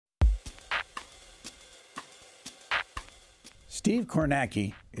Steve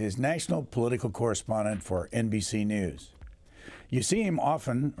Kornacki is national political correspondent for NBC News. You see him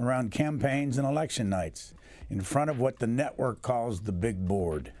often around campaigns and election nights, in front of what the network calls the big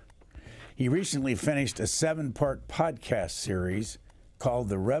board. He recently finished a 7-part podcast series called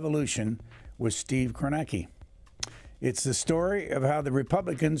The Revolution with Steve Kornacki. It's the story of how the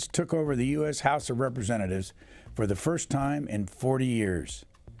Republicans took over the U.S. House of Representatives for the first time in 40 years.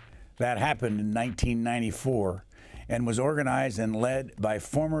 That happened in 1994 and was organized and led by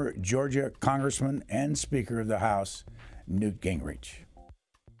former Georgia Congressman and Speaker of the House, Newt Gingrich.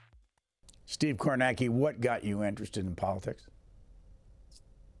 Steve Kornacki, what got you interested in politics?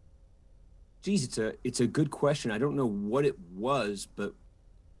 Geez, it's a good question. I don't know what it was, but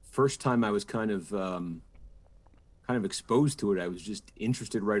first time I was kind of exposed to it, I was just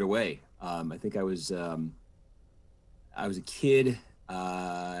interested right away. I think I was a kid in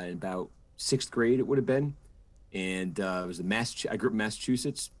about 6th grade, it would have been, and it was I grew up in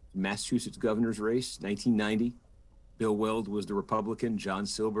Massachusetts governor's race, 1990. Bill Weld was the Republican, John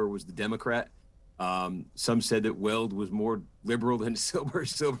Silber was the Democrat. Some said that Weld was more liberal than Silber.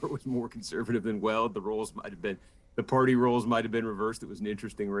 Silber was more conservative than Weld. The party roles might have been reversed. It was an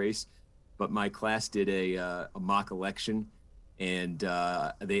interesting race. But my class did a mock election, and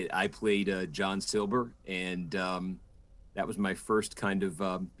I played John Silber, and that was my first kind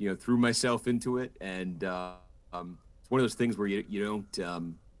of threw myself into it. And it's one of those things where you don't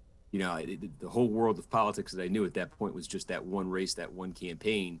the whole world of politics that I knew at that point was just that one race, that one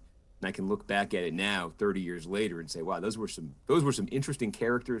campaign. And I can look back at it now, 30 years later, and say, wow, those were some interesting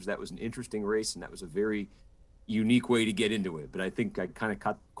characters. That was an interesting race, and that was a very unique way to get into it. But I think I kind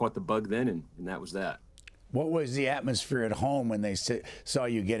of caught the bug then, and that was that. What was the atmosphere at home when they saw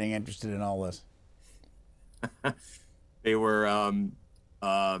you getting interested in all this? They were, I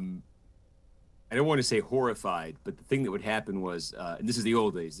don't want to say horrified, but the thing that would happen was, and this is the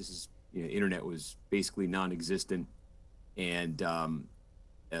old days, internet was basically non-existent. And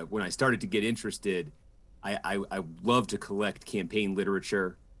when I started to get interested, I loved to collect campaign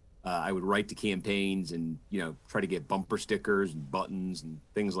literature. I would write to campaigns and, try to get bumper stickers and buttons and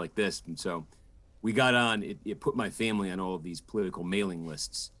things like this. And so we got on, it put my family on all of these political mailing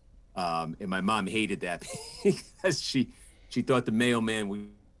lists. And my mom hated that because she thought the mailman would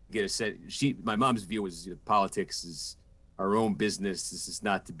get a set. My mom's view was politics is our own business. This is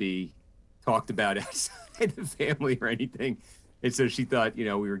not to be talked about outside the family or anything. And so she thought, we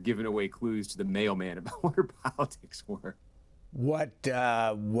were giving away clues to the mailman about what her politics were. What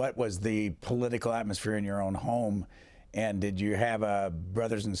was the political atmosphere in your own home? And did you have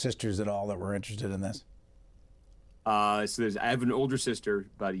brothers and sisters at all that were interested in this? I have an older sister,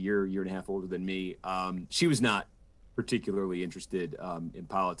 about a year and a half older than me. She was not particularly interested in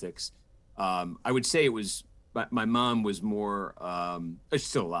politics. I would say it was, my mom was more, she's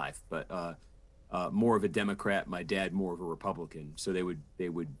still alive, but more of a Democrat. My dad more of a Republican. So they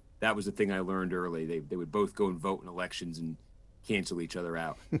would. That was the thing I learned early. They would both go and vote in elections and cancel each other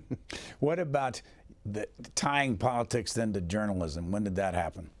out. What about tying politics then to journalism? When did that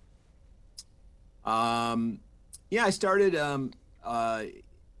happen? Yeah, I started.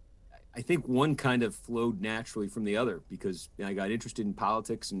 I think one kind of flowed naturally from the other because I got interested in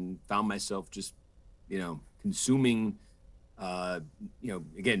politics and found myself just, consuming.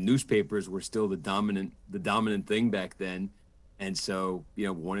 Again, newspapers were still the dominant thing back then, and so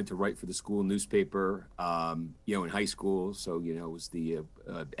wanted to write for the school newspaper. In high school, so was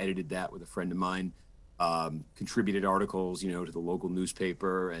edited that with a friend of mine, contributed articles, to the local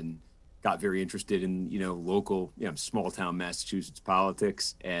newspaper, and got very interested in, local, small town Massachusetts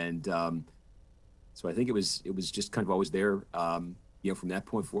politics. And so I think it was just kind of always there, from that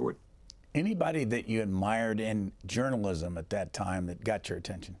point forward. Anybody that you admired in journalism at that time that got your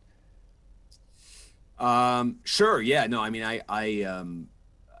attention? Sure. Yeah. No, I mean, I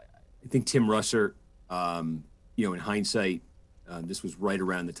think Tim Russert, in hindsight, this was right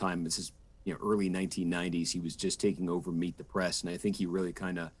around the time, this is, early 1990s. He was just taking over Meet the Press. And I think he really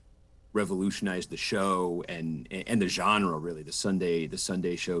kind of revolutionized the show and the genre, really, the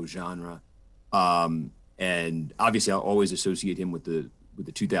Sunday show genre. And obviously I'll always associate him with the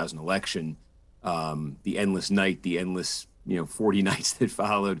 2000 election, the endless night, the endless, 40 nights that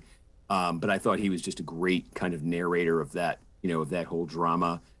followed. But I thought he was just a great kind of narrator of that, of that whole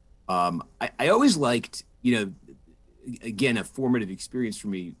drama. I always liked, again, a formative experience for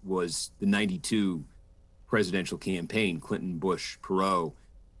me was the 92 presidential campaign, Clinton, Bush, Perot.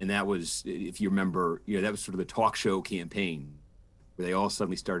 And that was, if you remember, that was sort of the talk show campaign where they all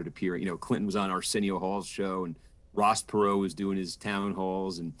suddenly started appearing. Clinton was on Arsenio Hall's show, and Ross Perot was doing his town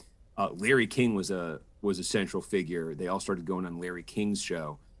halls. And Larry King was a central figure. They all started going on Larry King's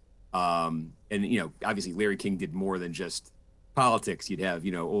show. And, you know, obviously Larry King did more than just politics. You'd have,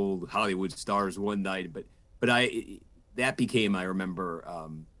 you know, old Hollywood stars one night, but that became, I remember,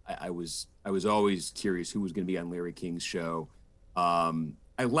 I was always curious who was going to be on Larry King's show.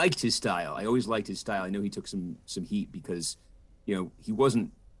 I liked his style. I always liked his style. I know he took some heat because, you know, he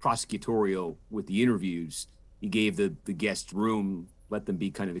wasn't prosecutorial with the interviews. He gave the guests room, let them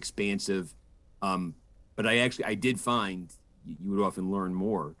be kind of expansive. But I did find you would often learn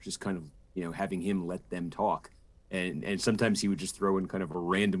more just kind of, you know, having him let them talk. And sometimes he would just throw in kind of a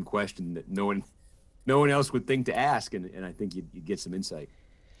random question that no one else would think to ask. And I think you'd get some insight.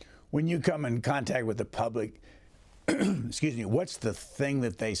 When you come in contact with the public, excuse me, what's the thing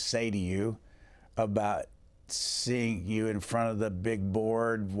that they say to you about seeing you in front of the big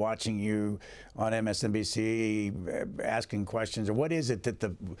board, watching you on MSNBC, asking questions? Or what is it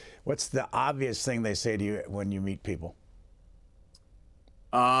what's the obvious thing they say to you when you meet people?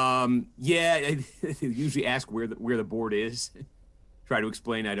 Yeah, I usually ask where the board is. Try to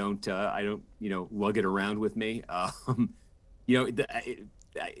explain I don't you know, lug it around with me. You know,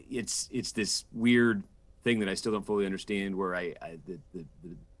 it's this weird thing that I still don't fully understand, where the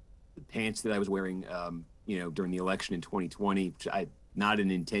pants that I was wearing, you know, during the election in 2020, which not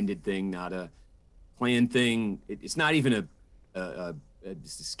an intended thing, not a planned thing. It's not even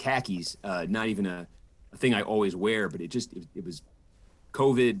it's khakis, not even a thing I always wear, but it was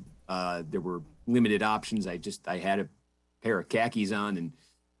COVID. There were limited options. I had a pair of khakis on and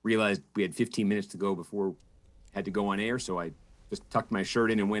realized we had 15 minutes to go before I had to go on air. So I just tucked my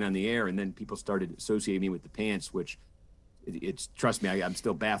shirt in and went on the air. And then people started associating me with the pants, which it's trust me, I'm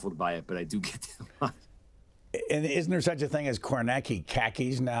still baffled by it, but I do get them on. And isn't there such a thing as Kornacki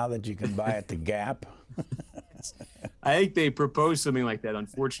khakis now that you can buy at the Gap? I think they proposed something like that.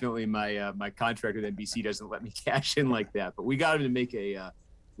 Unfortunately, my contract with NBC doesn't let me cash in like that. But we got him to make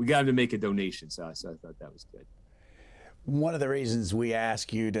a donation, so I thought that was good. One of the reasons we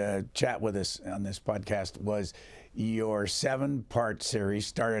asked you to chat with us on this podcast was your 7-part series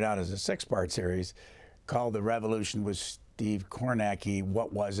started out as a 6-part series called The Revolution with Steve Kornacki.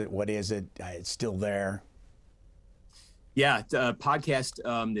 What was it? What is it? It's still there. Yeah, it's a podcast.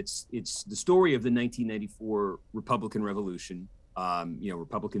 It's the story of the 1994 Republican Revolution. You know,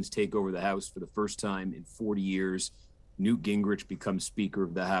 Republicans take over the House for the first time in 40 years. Newt Gingrich becomes Speaker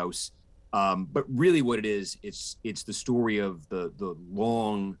of the House. But really, what it is, it's the story of the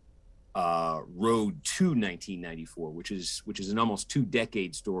long road to 1994, which is an almost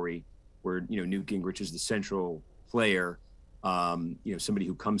 2-decade story, where, you know, Newt Gingrich is the central player. You know, somebody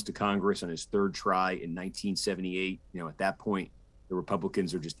who comes to Congress on his 3rd try in 1978. You know, at that point, the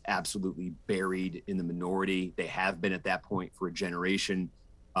Republicans are just absolutely buried in the minority. They have been at that point for a generation.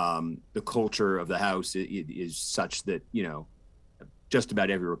 The culture of the House is such that, you know, just about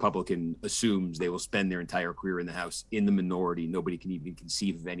every Republican assumes they will spend their entire career in the House in the minority. Nobody can even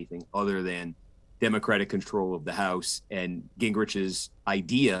conceive of anything other than Democratic control of the House. And Gingrich's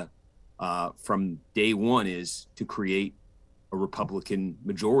idea from day one is to create a Republican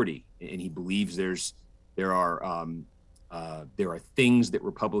majority, and he believes there are things that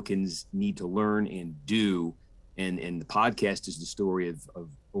Republicans need to learn and do, and the podcast is the story of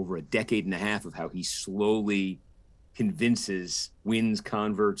over a decade and a half of how he slowly convinces, wins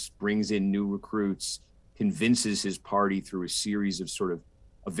converts, brings in new recruits, convinces his party through a series of sort of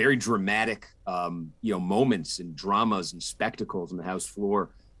a very dramatic you know, moments and dramas and spectacles on the House floor.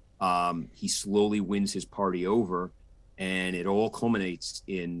 He slowly wins his party over. And it all culminates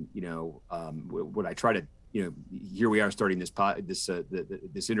in, you know, what I try to, you know, here we are starting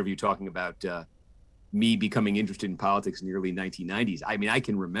this interview talking about me becoming interested in politics in the early 1990s. I mean, I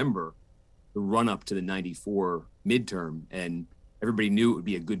can remember the run up to the 94 midterm, and everybody knew it would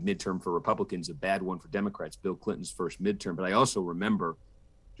be a good midterm for Republicans, a bad one for Democrats, Bill Clinton's first midterm. But I also remember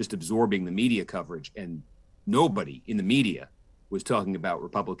just absorbing the media coverage, and nobody in the media was talking about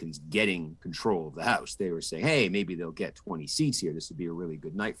Republicans getting control of the House. They were saying, hey, maybe they'll get 20 seats here. This would be a really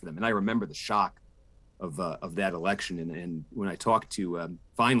good night for them. And I remember the shock of that election. And when I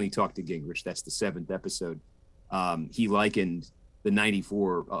finally talked to Gingrich, that's the 7th episode, he likened the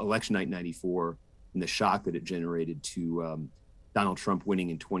 94 election night 94 and the shock that it generated to Donald Trump winning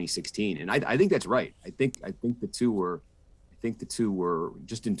in 2016. And I think that's right. I think the two were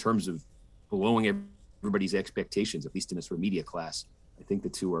just, in terms of blowing everybody's expectations, at least in a sort of media class, I think the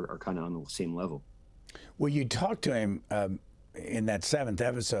two are kind of on the same level. Well, you talked to him in that 7th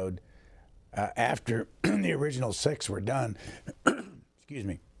episode after the original 6 were done. Excuse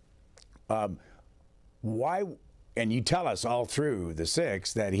me. Why and you tell us all through the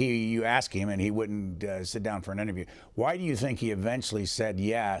 6 that you asked him and he wouldn't sit down for an interview. Why do you think he eventually said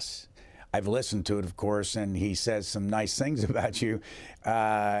yes? I've listened to it, of course, and he says some nice things about you.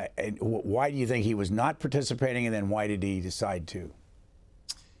 And why do you think he was not participating, and then why did he decide to?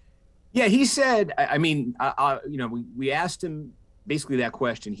 Yeah, he said, I mean, we asked him basically that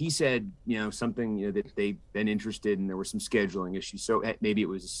question. He said, something, that they've been interested and there were some scheduling issues. So maybe it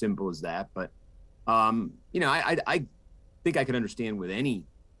was as simple as that. But, I think I could understand with any,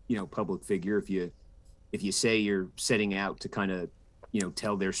 public figure, if you say you're setting out to kind of,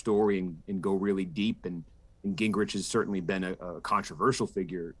 tell their story and go really deep. And Gingrich has certainly been a controversial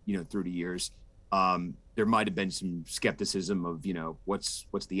figure, through the years. There might have been some skepticism of,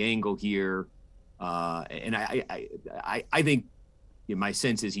 what's the angle here. And I think my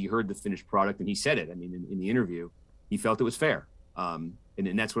sense is he heard the finished product and he said it. I mean, in the interview, he felt it was fair. And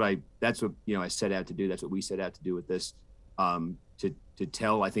that's what I set out to do. That's what we set out to do with this, to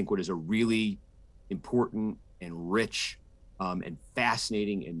tell, I think, what is a really important and rich and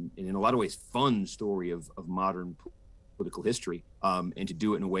fascinating and in a lot of ways fun story of modern political history, and to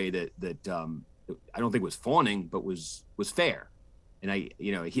do it in a way that I don't think was fawning, but was fair. And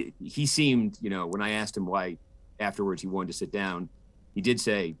he seemed, when I asked him why afterwards he wanted to sit down, he did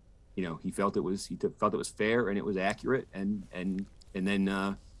say, he felt it was fair and it was accurate, and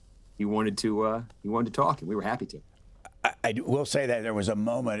then he wanted to talk, and we were happy to. I will say that there was a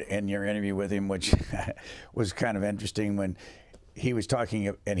moment in your interview with him which was kind of interesting when he was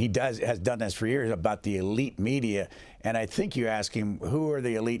talking, and has done this for years, about the elite media. And I think you asked him, who are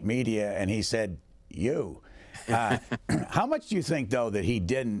the elite media? And he said, you. How much do you think, though, that he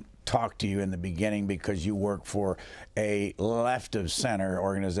didn't talk to you in the beginning because you work for a left of center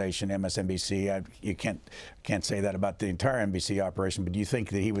organization, MSNBC? You can't say that about the entire NBC operation, but do you think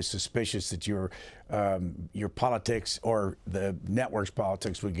that he was suspicious that your politics or the network's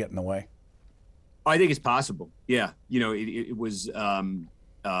politics would get in the way? I think it's possible. Yeah, it was.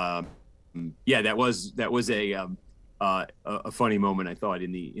 That was a funny moment, I thought,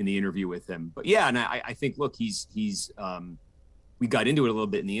 in the interview with him. But yeah, and I think, look, he's we got into it a little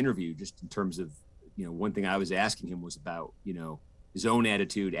bit in the interview, just in terms of, one thing I was asking him was about, his own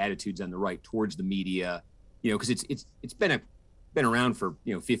attitudes on the right towards the media, because it's been around for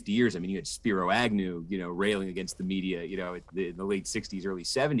 50 years. I mean, you had Spiro Agnew, railing against the media, in the late 60s, early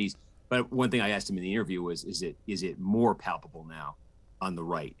 70s. But one thing I asked him in the interview was, is it more palpable now on the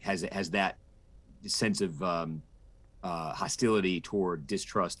right? Has that sense of hostility toward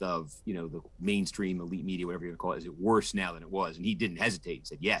distrust of the mainstream elite media, whatever you want to call it, is it worse now than it was? And he didn't hesitate and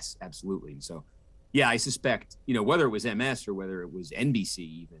said yes, absolutely. And so, yeah, I suspect whether it was MS or whether it was NBC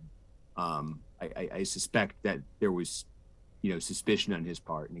even, I suspect that there was suspicion on his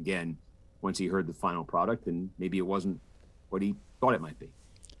part. And again, once he heard the final product, and maybe it wasn't what he thought it might be.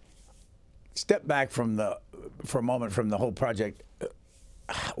 Step back for a moment from the whole project.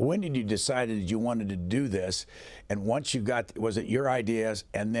 When did you decide that you wanted to do this? And once you got, was it your ideas?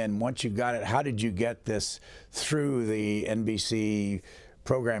 And then once you got it, how did you get this through the NBC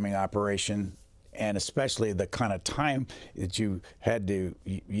programming operation, and especially the kind of time that you had to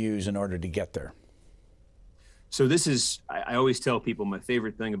use in order to get there? So this is, I always tell people, my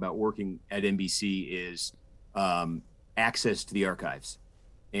favorite thing about working at NBC is access to the archives.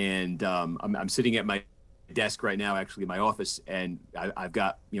 And I'm sitting at my desk right now, actually in my office, and I've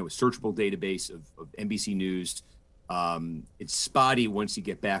got a searchable database of NBC News. It's spotty once you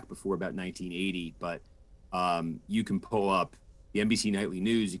get back before about 1980, but you can pull up the NBC Nightly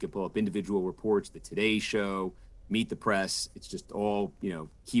News, you can pull up individual reports, the Today Show, Meet the Press. It's just all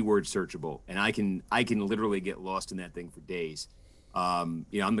keyword searchable, and I can literally get lost in that thing for days. I'm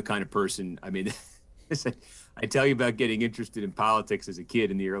the kind of person, I mean. I tell you about getting interested in politics as a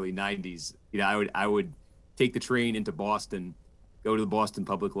kid in the early 90s. I would take the train into Boston, go to the Boston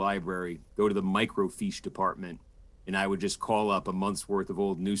Public Library, go to the microfiche department, and I would just call up a month's worth of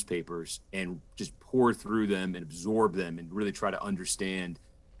old newspapers and just pour through them and absorb them and really try to understand,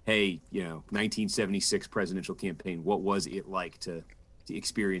 hey, 1976 presidential campaign, what was it like to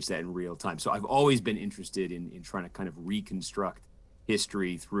experience that in real time? So I've always been interested in trying to kind of reconstruct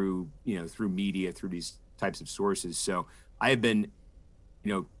history through media, through these types of sources. So I have been,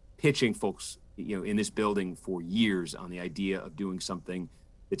 pitching folks, in this building for years on the idea of doing something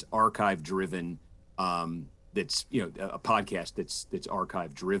that's archive driven, that's, a podcast that's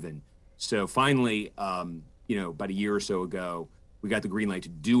archive driven. So finally, about a year or so ago, we got the green light to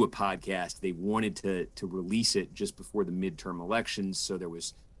do a podcast. They wanted to release it just before the midterm elections. So there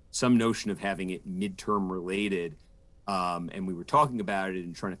was some notion of having it midterm related. And we were talking about it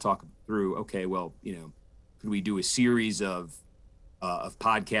and trying to talk through, okay, well, could we do a series of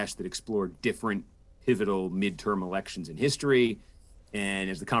podcasts that explore different pivotal midterm elections in history? And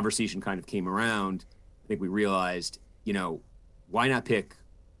as the conversation kind of came around, I think we realized, why not pick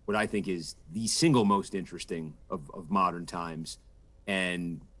what I think is the single most interesting of modern times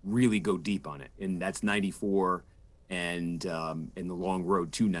and really go deep on it. And that's 94 and the long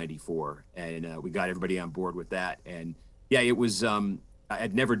road to 94. And we got everybody on board with that. And yeah, it was,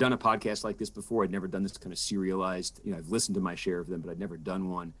 I'd never done a podcast like this before. I'd never done this kind of serialized, I've listened to my share of them, but I'd never done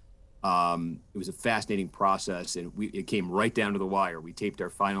one. It was a fascinating process, and it came right down to the wire. We taped our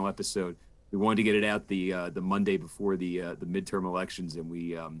final episode. We wanted to get it out the Monday before the midterm elections, and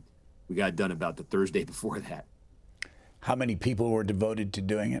we got it done about the Thursday before that. How many people were devoted to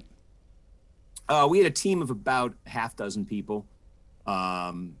doing it? We had a team of about half dozen people,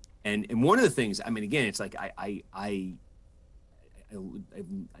 and one of the things, I mean, again, it's like I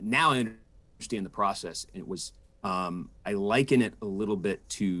now I understand the process, and it was I liken it a little bit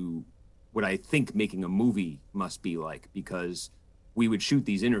to what I think making a movie must be like, because we would shoot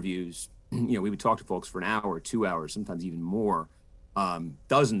these interviews. We would talk to folks for an hour, 2 hours, sometimes even more,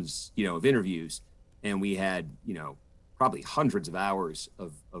 dozens, of interviews. And we had, probably hundreds of hours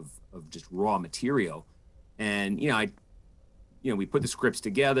of just raw material. And, we put the scripts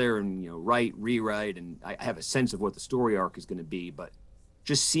together and, write, rewrite, and I have a sense of what the story arc is going to be. But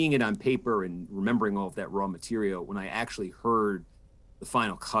just seeing it on paper and remembering all of that raw material, when I actually heard the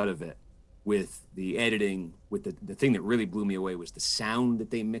final cut of it, with the editing, with the thing that really blew me away was the sound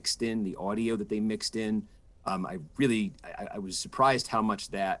that they mixed in, the audio that they mixed in. I was surprised how much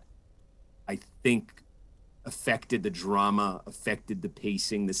that, I think, affected the drama, affected the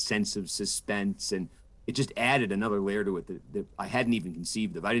pacing, the sense of suspense, and it just added another layer to it that I hadn't even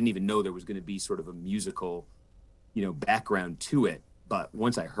conceived of. I didn't even know there was going to be sort of a musical, background to it. But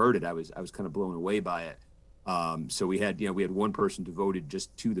once I heard it, I was kind of blown away by it. So we had one person devoted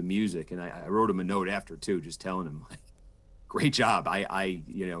just to the music, and I wrote him a note after too, just telling him, like, great job. I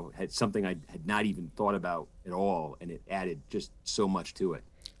had something I had not even thought about at all, and it added just so much to it.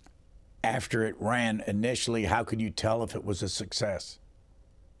 After it ran initially, how could you tell if it was a success?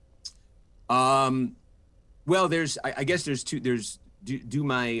 Well, I guess there's two. Do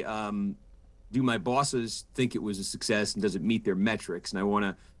my bosses think it was a success, and does it meet their metrics?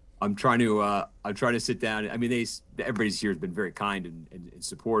 And I'm trying to sit down. I mean, everybody's here has been very kind and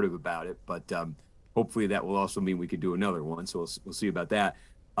supportive about it, but hopefully that will also mean we could do another one. So we'll see about that.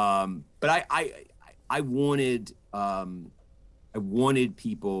 But I wanted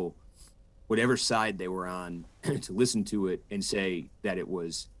people, whatever side they were on, to listen to it and say that it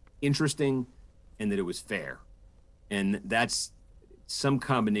was interesting and that it was fair. And that's some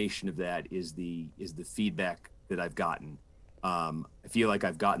combination of that is the feedback that I've gotten. I feel like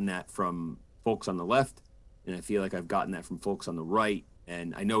I've gotten that from folks on the left, and I feel like I've gotten that from folks on the right.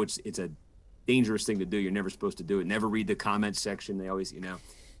 And I know it's a dangerous thing to do. You're never supposed to do it. Never read the comments section. They always,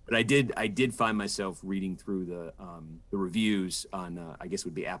 but I did find myself reading through the reviews on, I guess it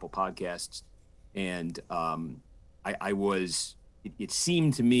would be Apple Podcasts. And it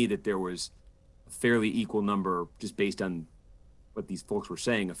seemed to me that there was a fairly equal number, just based on what these folks were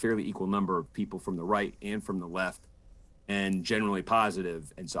saying, a fairly equal number of people from the right and from the left, and generally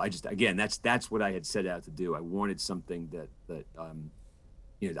positive. And so that's what I had set out to do. I wanted something that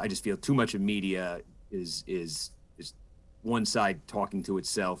I just feel too much of media is one side talking to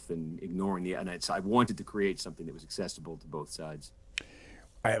itself and ignoring the other. So I wanted to create something that was accessible to both sides.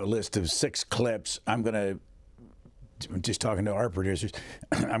 I have a list of 6 clips. I'm just talking to our producers,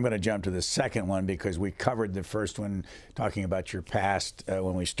 I'm going to jump to the second one because we covered the first one talking about your past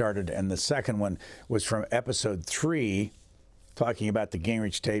when we started, and the second one was from episode 3 talking about the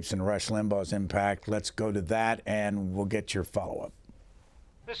Gingrich tapes and Rush Limbaugh's impact. Let's go to that, and we'll get your follow-up.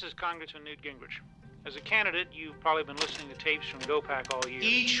 This is Congressman Newt Gingrich. As a candidate, you've probably been listening to tapes from GOPAC all year.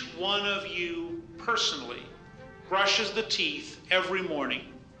 Each one of you personally brushes the teeth every morning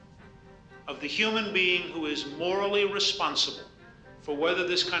of the human being who is morally responsible for whether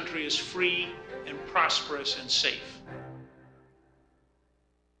this country is free and prosperous and safe.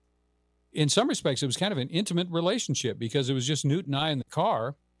 In some respects, it was kind of an intimate relationship because it was just Newt and I in the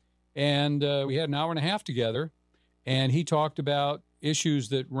car, and we had an hour and a half together, and he talked about issues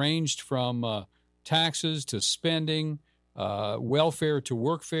that ranged from taxes to spending, welfare to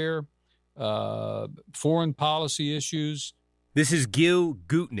workfare, foreign policy issues. This is Gil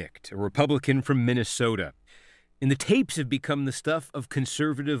Gutnicht, a Republican from Minnesota. And the tapes have become the stuff of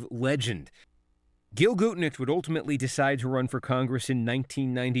conservative legend. Gil Gutnicht would ultimately decide to run for Congress in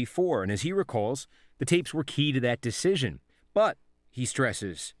 1994, and as he recalls, the tapes were key to that decision. But, he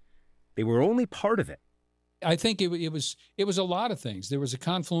stresses, they were only part of it. I think it was a lot of things. There was a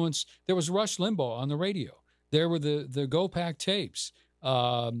confluence. There was Rush Limbaugh on the radio. There were the GoPack tapes.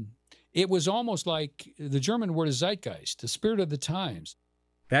 It was almost like the German word is Zeitgeist, the spirit of the times.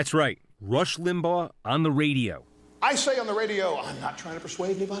 That's right. Rush Limbaugh on the radio. I say on the radio, I'm not trying to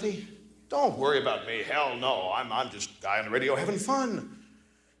persuade anybody. Don't worry about me. Hell no. I'm just a guy on the radio having fun.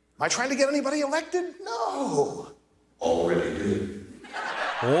 Am I trying to get anybody elected? No. Already did.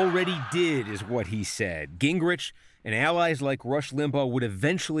 Already did is what he said. Gingrich and allies like Rush Limbaugh would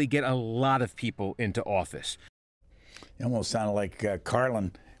eventually get a lot of people into office. It almost sounded like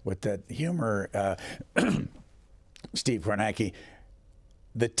Carlin with that humor. Steve Kornacki,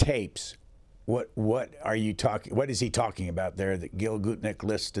 the tapes. What are you talking? What is he talking about there? That Gil Gutnick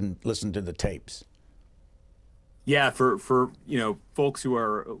listened to the tapes. Yeah, for folks who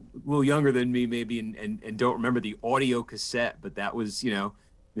are a little younger than me maybe and don't remember the audio cassette, but that was the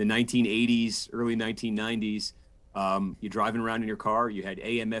 1980s, early 1990s. You're driving around in your car, you had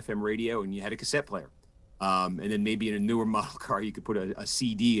AM, FM radio, and you had a cassette player. And then maybe in a newer model car, you could put a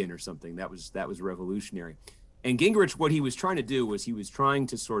CD in or something. That was revolutionary. And Gingrich, what he was trying to do was he was trying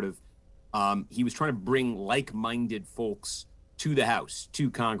to bring like-minded folks to the House,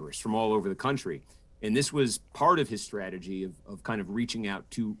 to Congress from all over the country. And this was part of his strategy of kind of reaching out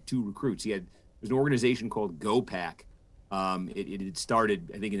to recruits. There's an organization called GoPack. It had started,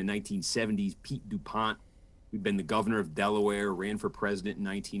 I think, in the 1970s. Pete DuPont, who'd been the governor of Delaware, ran for president in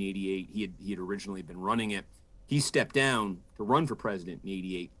 1988. He had originally been running it. He stepped down to run for president in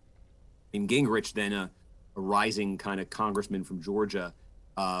 88. And Gingrich, then a rising kind of congressman from Georgia,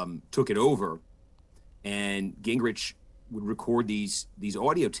 took it over. And Gingrich would record these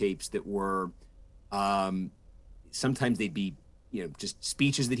audio tapes that were sometimes they'd be just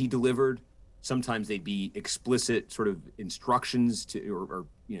speeches that he delivered. Sometimes they'd be explicit sort of instructions or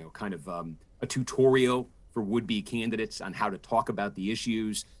kind of a tutorial for would-be candidates on how to talk about the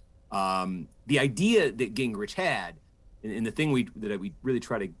issues. The idea that Gingrich had, and the thing that we really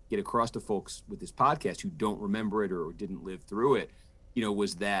try to get across to folks with this podcast who don't remember it or didn't live through it,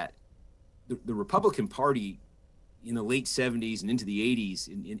 was that the Republican Party in the late 70s and into the 80s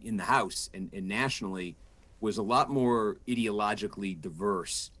in the House and nationally was a lot more ideologically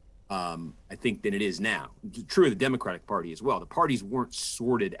diverse, I think, than it is now. True of the Democratic Party as well. The parties weren't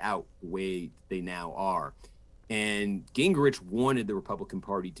sorted out the way they now are. And Gingrich wanted the Republican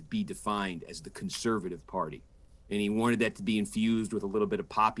Party to be defined as the conservative party. And he wanted that to be infused with a little bit of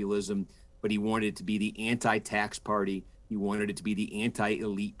populism, but he wanted it to be the anti-tax party. He wanted it to be the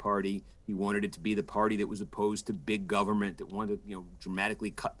anti-elite party. He wanted it to be the party that was opposed to big government, that wanted to,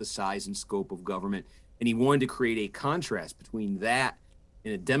 dramatically cut the size and scope of government. And he wanted to create a contrast between that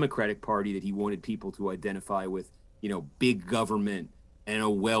and a Democratic Party that he wanted people to identify with, big government and a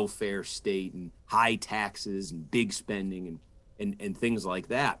welfare state and high taxes and big spending and things like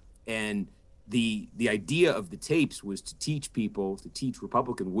that. And the idea of the tapes was to teach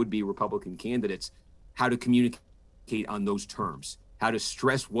would-be Republican candidates how to communicate on those terms, how to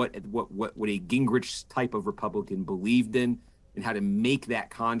stress what a Gingrich type of Republican believed in, and how to make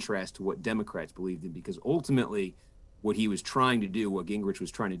that contrast to what Democrats believed in. Because ultimately, what Gingrich was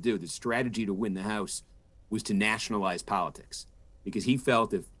trying to do, the strategy to win the House was to nationalize politics. Because he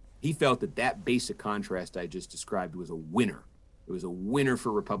felt that basic contrast I just described was a winner. It was a winner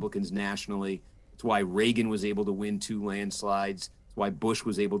for Republicans nationally. That's why Reagan was able to win 2 landslides. That's why Bush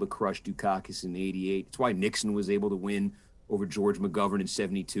was able to crush Dukakis in 88. It's why Nixon was able to win over George McGovern in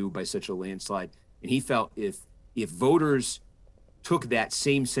 72 by such a landslide. And he felt if voters took that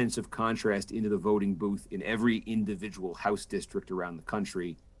same sense of contrast into the voting booth in every individual House district around the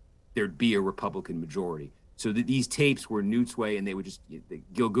country, there'd be a Republican majority. So these tapes were Newt's way, and they would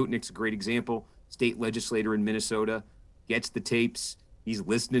Gil Gutnick's a great example, state legislator in Minnesota, gets the tapes. He's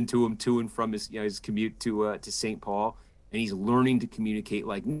listening to them to and from his commute to St. Paul, and he's learning to communicate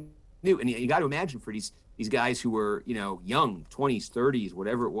like Newt. And you got to imagine for these guys who were, young, 20s, 30s,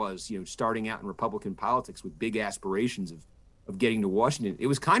 whatever it was, starting out in Republican politics with big aspirations of getting to Washington. It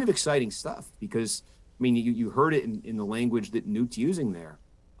was kind of exciting stuff because, you heard it in the language that Newt's using there.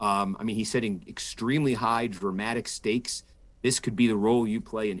 He's setting extremely high dramatic stakes. This could be the role you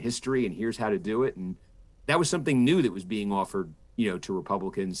play in history, and here's how to do it. And that was something new that was being offered, to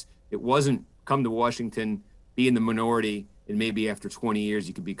Republicans. It wasn't come to Washington, be in the minority, and maybe after 20 years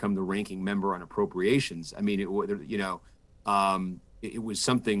you could become the ranking member on appropriations. It was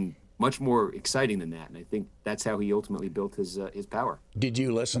something much more exciting than that, and I think that's how he ultimately built his power. Did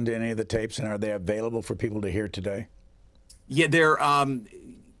you listen to any of the tapes, and are they available for people to hear today? Yeah,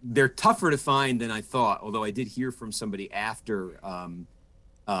 they're tougher to find than I thought, although I did hear from somebody after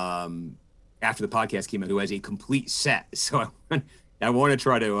after the podcast came out who has a complete set. So I want to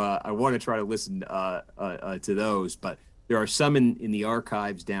try to listen to those. But there are some in the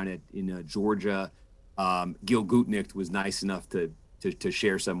archives down in Georgia. Gil Gutnicht was nice enough to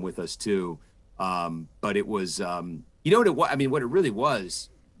share some with us too. But it was, you know what it was? I mean, what it really was,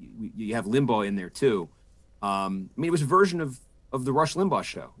 you have Limbaugh in there too. I mean, it was a version of the Rush Limbaugh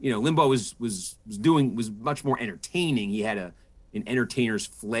show. You know, Limbaugh was much more entertaining. He had an entertainer's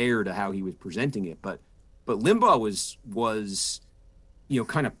flair to how he was presenting it. But Limbaugh was, you know,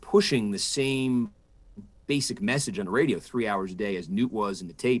 kind of pushing the same basic message on the radio 3 hours a day as Newt was in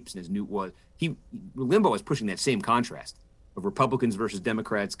the tapes, and as Newt was. Limbaugh was pushing that same contrast of Republicans versus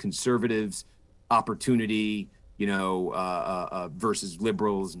Democrats, conservatives, opportunity, you know, versus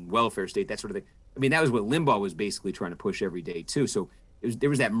liberals and welfare state, that sort of thing. I mean, that was what Limbaugh was basically trying to push every day too. So there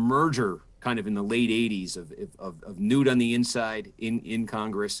was that merger kind of in the late 80s of Newt on the inside in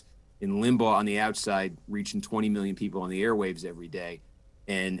Congress, and Limbaugh on the outside, reaching 20 million people on the airwaves every day,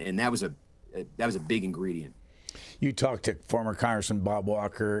 and that was a big ingredient. You talked to former Congressman Bob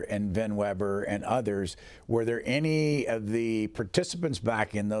Walker and Vin Weber and others. Were there any of the participants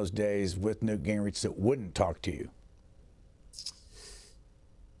back in those days with Newt Gingrich that wouldn't talk to you?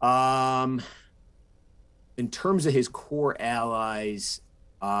 In terms of his core allies,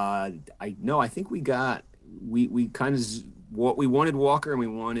 I think we kind of what we wanted Walker and we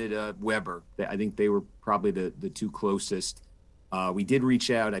wanted Weber. I think they were probably the two closest. We did reach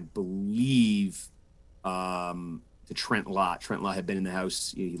out, I believe, to Trent Lott. Trent Lott had been in the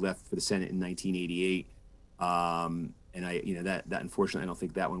House. He left for the Senate in 1988. And that unfortunately, I don't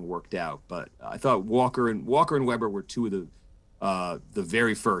think that one worked out. But I thought Walker and Weber were two of the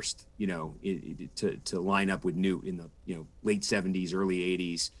very first, you know, to line up with Newt in the, you know, late 70s, early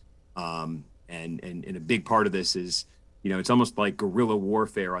 80s. And a big part of this is, you know, it's almost like guerrilla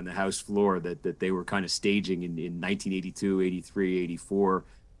warfare on the House floor that they were kind of staging in 1982, 83, 84.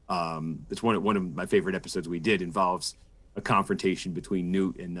 It's one of my favorite episodes we did involves a confrontation between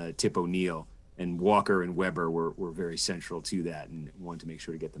Newt and Tip O'Neill, and Walker and Weber were very central to that, and wanted to make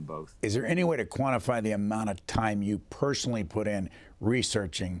sure to get them both. Is there any way to quantify the amount of time you personally put in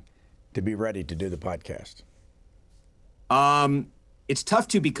researching to be ready to do the podcast? It's tough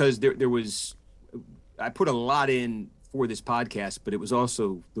to, because I put a lot in for this podcast, but it was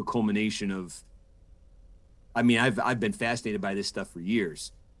also the culmination of, I mean, I've been fascinated by this stuff for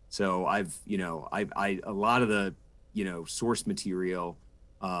years. So a lot of the, you know, source material,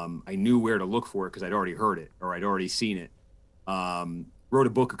 I knew where to look for it because I'd already heard it or I'd already seen it. Wrote a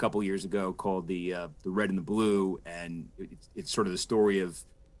book a couple years ago called The Red and the Blue, and it's sort of the story of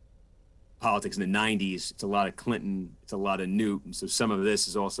politics in the 90s. It's a lot of Clinton, it's a lot of Newt, and so some of this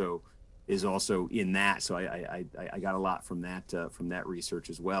is also in that. So I got a lot from that research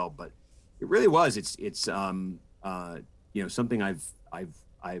as well. But it really was. It's you know, something I've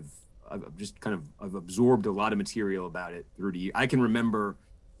just kind of I've absorbed a lot of material about it through the years. I can remember,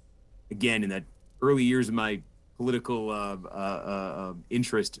 again, in that early years of my political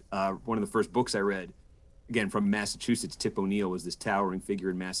interest, one of the first books I read, again from Massachusetts, Tip O'Neill was this towering figure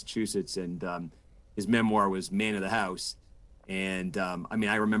in Massachusetts, and his memoir was Man of the House. And I mean,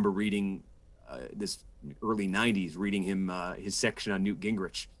 I remember reading this early 90s, reading him his section on Newt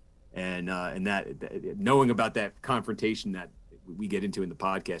Gingrich, and that knowing about that confrontation that we get into in the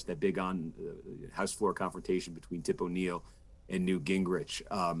podcast, that big on House floor confrontation between Tip O'Neill and Newt Gingrich.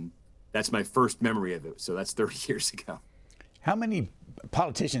 That's my first memory of it. So that's 30 years ago. How many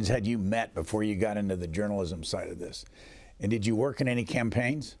politicians had you met before you got into the journalism side of this? And did you work in any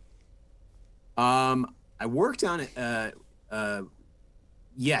campaigns? I worked on it.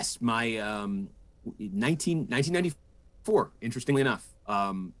 Yes, my 1994, interestingly enough,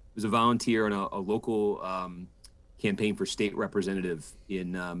 was a volunteer on a local campaign for state representative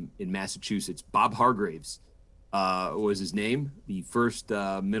in Massachusetts. Bob Hargraves was his name, the first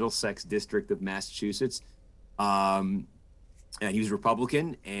Middlesex district of Massachusetts. And he was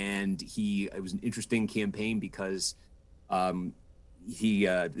Republican, and it was an interesting campaign because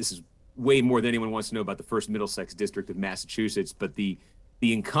this is way more than anyone wants to know about the first Middlesex district of Massachusetts, but the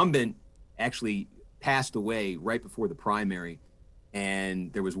incumbent actually passed away right before the primary,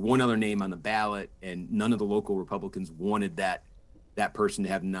 and there was one other name on the ballot, and none of the local Republicans wanted that person to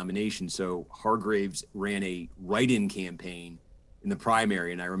have the nomination. So Hargraves ran a write-in campaign in the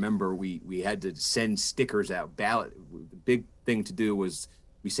primary, and I remember we had to send stickers out. The big thing to do was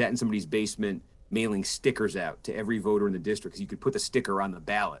we sat in somebody's basement mailing stickers out to every voter in the district, because you could put the sticker on the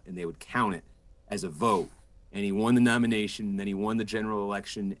ballot and they would count it as a vote. And he won the nomination, and then he won the general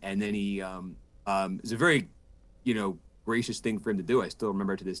election, and then he is a very, gracious thing for him to do. I still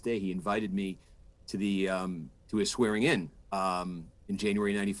remember to this day, he invited me to to his swearing in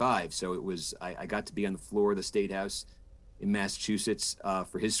January '95. So it was, I got to be on the floor of the State House in Massachusetts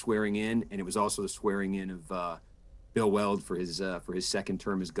for his swearing in, and it was also the swearing in of Bill Weld for his second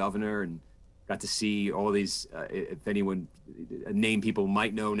term as governor, and got to see all these, if anyone, a name people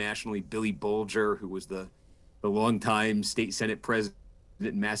might know nationally, Billy Bolger, who was the longtime state Senate president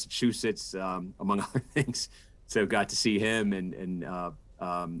in Massachusetts, among other things. So got to see him, and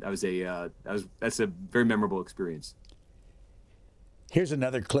that's a very memorable experience. Here's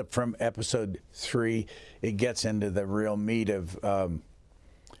another clip from episode 3. It gets into the real meat of the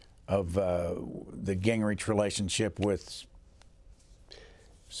Gingrich relationship with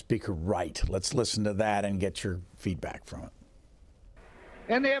Speaker Wright. Let's listen to that and get your feedback from it.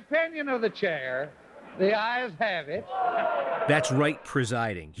 In the opinion of the chair, the ayes have it. That's Wright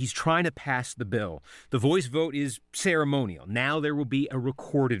presiding. He's trying to pass the bill. The voice vote is ceremonial. Now there will be a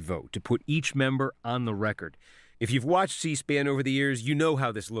recorded vote to put each member on the record. If you've watched C-SPAN over the years, you know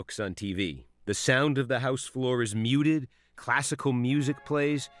how this looks on TV. The sound of the House floor is muted, classical music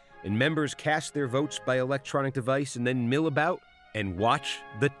plays, and members cast their votes by electronic device and then mill about and watch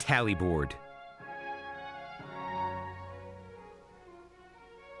the tally board.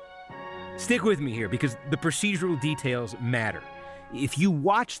 Stick with me here because the procedural details matter. If you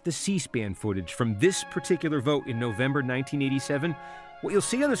watch the C-SPAN footage from this particular vote in November 1987, what you'll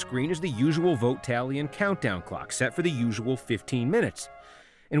see on the screen is the usual vote tally and countdown clock set for the usual 15 minutes.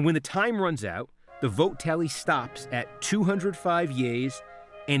 And when the time runs out, the vote tally stops at 205 yeas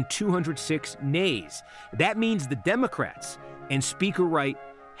and 206 nays. That means the Democrats and Speaker Wright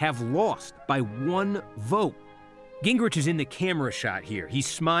have lost by 1 vote. Gingrich is in the camera shot here. He's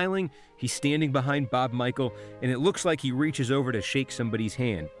smiling, he's standing behind Bob Michael, and it looks like he reaches over to shake somebody's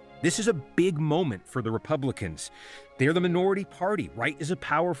hand. This is a big moment for the Republicans. They're the minority party. Wright is a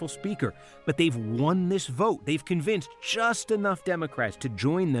powerful speaker, but they've won this vote. They've convinced just enough Democrats to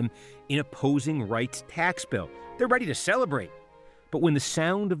join them in opposing Wright's tax bill. They're ready to celebrate. But when the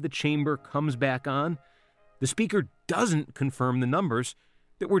sound of the chamber comes back on, the speaker doesn't confirm the numbers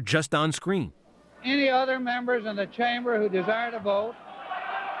that were just on screen. Any other members in the chamber who desire to vote?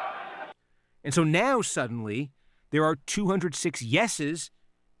 And so now suddenly there are 206 yeses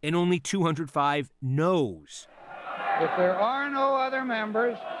and only 205 noes. If there are no other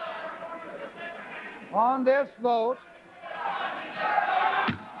members on this vote.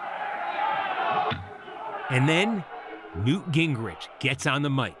 And then Newt Gingrich gets on the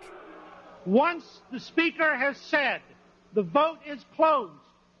mic. Once the Speaker has said the vote is closed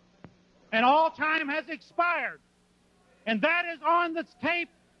and all time has expired, and that is on the tape,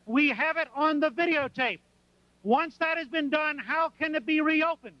 we have it on the videotape. Once that has been done, how can it be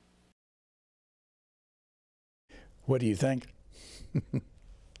reopened? What do you think?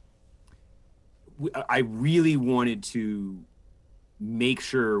 I really wanted to make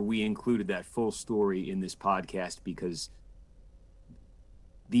sure we included that full story in this podcast because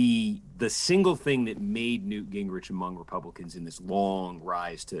the single thing that made Newt Gingrich among Republicans in this long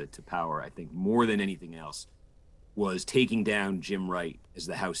rise to power, I think more than anything else, was taking down Jim Wright as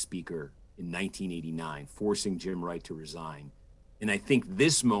the House Speaker in 1989, forcing Jim Wright to resign. And I think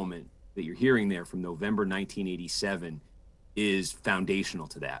this moment that you're hearing there from November 1987 is foundational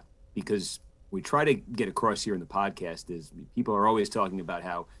to that, because we try to get across here in the podcast is people are always talking about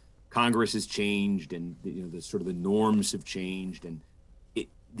how Congress has changed and the sort of the norms have changed, and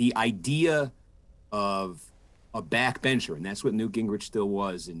the idea of a backbencher, and that's what Newt Gingrich still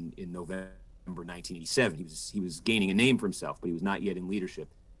was in November 1987. He was gaining a name for himself, but he was not yet in leadership.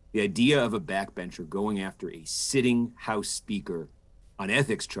 The idea of a backbencher going after a sitting House Speaker on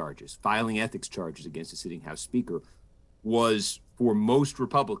ethics charges, filing ethics charges against a sitting House Speaker, was for most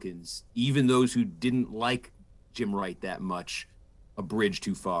Republicans, even those who didn't like Jim Wright that much, a bridge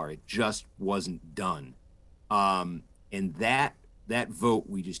too far. It just wasn't done. And that vote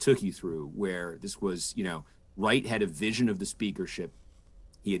we just took you through, where this was, Wright had a vision of the speakership.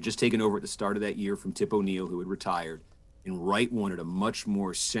 He had just taken over at the start of that year from Tip O'Neill, who had retired. And Wright wanted a much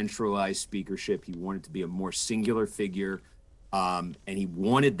more centralized speakership. He wanted to be a more singular figure. And he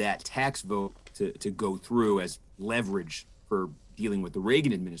wanted that tax vote to go through as leverage for dealing with the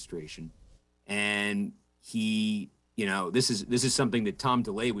Reagan administration. And he, this is something that Tom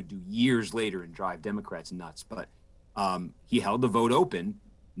DeLay would do years later and drive Democrats nuts. But he held the vote open,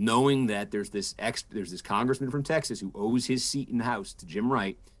 knowing that there's this congressman from Texas who owes his seat in the House to Jim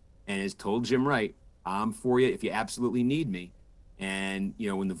Wright, and has told Jim Wright, I'm for you if you absolutely need me. And,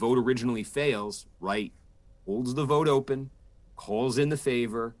 when the vote originally fails, Wright holds the vote open, calls in the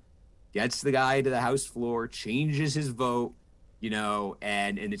favor, gets the guy to the House floor, changes his vote,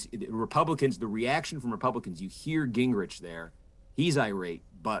 and it's Republicans, the reaction from Republicans, you hear Gingrich there. He's irate,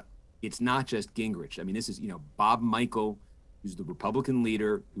 but it's not just Gingrich. I mean, this is, Bob Michael, who's the Republican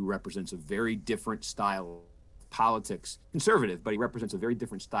leader who represents a very different style of politics, conservative, but he represents a very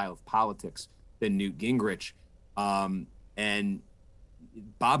different style of politics than Newt Gingrich. And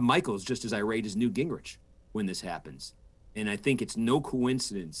Bob Michael is just as irate as Newt Gingrich when this happens. And I think it's no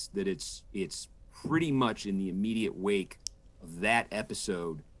coincidence that it's pretty much in the immediate wake of that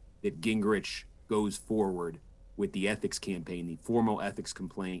episode that Gingrich goes forward with the ethics campaign, the formal ethics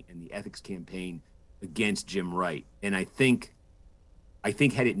complaint and the ethics campaign against Jim Wright. And I think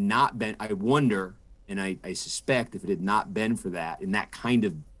had it not been, I wonder, and I suspect if it had not been for that and that kind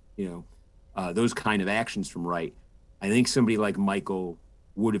of, those kind of actions from Wright, I think somebody like Michael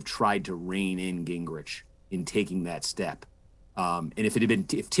would have tried to rein in Gingrich in taking that step. And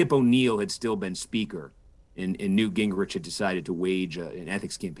if Tip O'Neill had still been speaker and Newt Gingrich had decided to wage an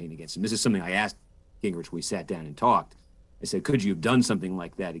ethics campaign against him, this is something I asked Gingrich when we sat down and talked. I said, could you have done something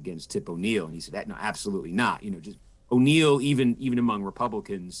like that against Tip O'Neill? And he said, no, absolutely not. Just O'Neill, even among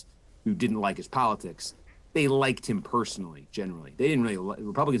Republicans who didn't like his politics, they liked him personally, generally.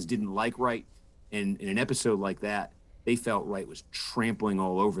 Republicans didn't like Wright. And in an episode like that, they felt Wright was trampling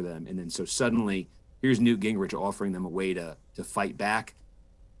all over them. And then so suddenly, here's Newt Gingrich offering them a way to fight back.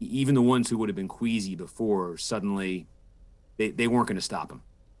 Even the ones who would have been queasy before, suddenly they weren't going to stop him.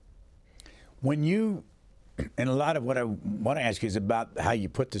 When you, and a lot of what I want to ask you is about how you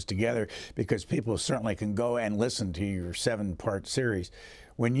put this together, because people certainly can go and listen to your 7-part series.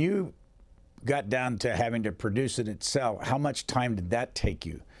 When you got down to having to produce it itself, how much time did that take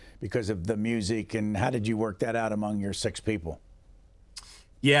you because of the music, and how did you work that out among your 6 people?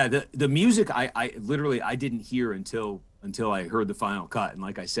 Yeah, the music I literally didn't hear until I heard the final cut, and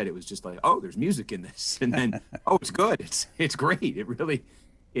like I said, it was just like, oh, there's music in this, and then oh, it's good, it's great, it really,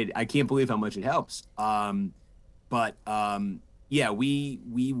 I can't believe how much it helps. Yeah, we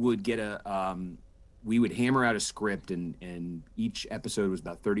would get we would hammer out a script, and each episode was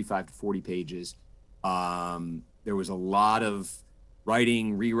about 35 to 40 pages. There was a lot of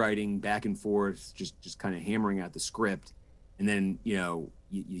writing, rewriting, back and forth, just kind of hammering out the script. And then,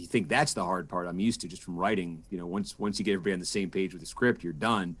 you think that's the hard part. I'm used to just from writing, once you get everybody on the same page with the script, you're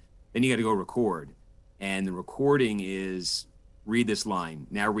done. Then you got to go record. And the recording is read this line,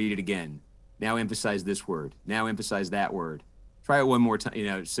 now read it again. Now emphasize this word. Now emphasize that word. Try it one more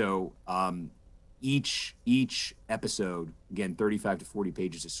time, so each episode, again, 35 to 40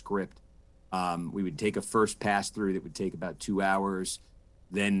 pages of script. We would take a first pass through that would take about 2 hours.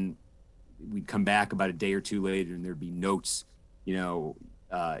 Then we'd come back about a day or two later and there'd be notes.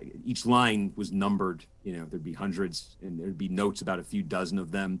 Each line was numbered, there'd be hundreds and there'd be notes about a few dozen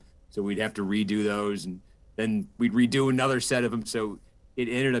of them. So we'd have to redo those, and then we'd redo another set of them. So it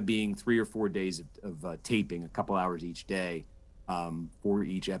ended up being 3 or 4 days of taping, a couple hours each day for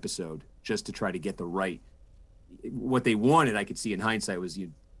each episode, just to try to get the right. What they wanted, I could see in hindsight, was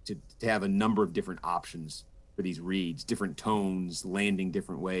to have a number of different options for these reads, different tones, landing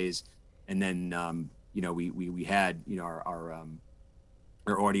different ways. And then, we had,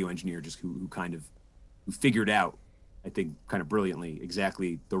 our audio engineer just who figured out, I think, kind of brilliantly,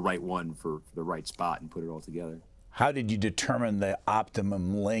 exactly the right one for the right spot and put it all together. How did you determine the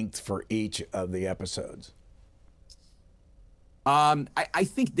optimum length for each of the episodes? I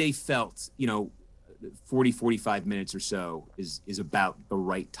think they felt, 40, 45 minutes or so is about the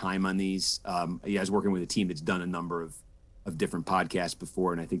right time on these. I was working with a team that's done a number of different podcasts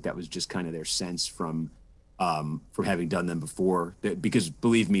before, and I think that was just kind of their sense from having done them before. Because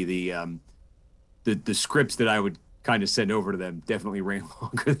believe me, the scripts that I would kind of send over to them definitely ran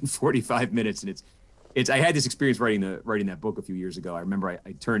longer than 45 minutes, and I had this experience writing that book a few years ago. I remember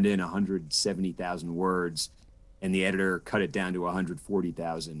I turned in 170,000 words, and the editor cut it down to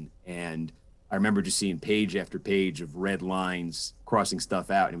 140,000, and I remember just seeing page after page of red lines crossing stuff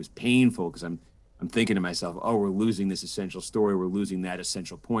out, and it was painful because I'm thinking to myself, oh, we're losing this essential story, we're losing that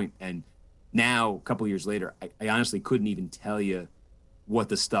essential point. And now, a couple of years later, I honestly couldn't even tell you what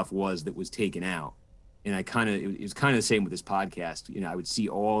the stuff was that was taken out. And it was kind of the same with this podcast. I would see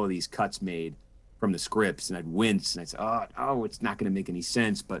all of these cuts made from the scripts, and I'd wince, and I'd say, oh, it's not going to make any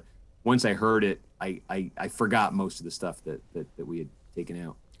sense. But once I heard it, I forgot most of the stuff that we had taken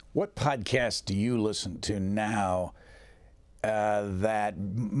out. What podcasts do you listen to now that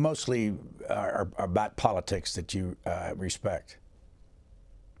mostly are about politics that you respect?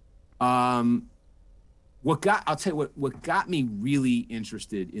 I'll tell you what got me really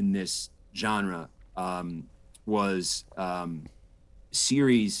interested in this genre was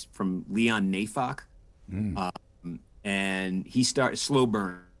series from Leon Neyfakh, and he started Slow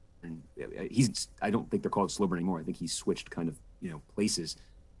Burn. I don't think they're called Slow Burn anymore. I think he's switched kind of places.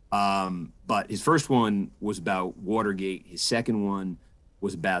 But his first one was about Watergate. His second one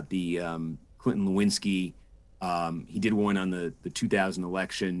was about the Clinton Lewinsky. He did one on the 2000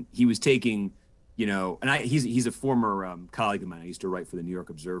 election. He was taking, and he's a former colleague of mine. I used to write for the New York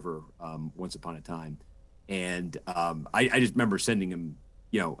Observer once upon a time. And I just remember sending him,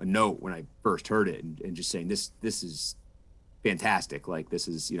 a note when I first heard it and just saying, this is fantastic. Like, this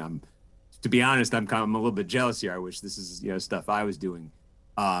is, to be honest, I'm a little bit jealous here. I wish this is, stuff I was doing.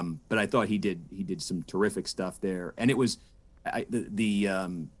 But I thought he did some terrific stuff there. And it was the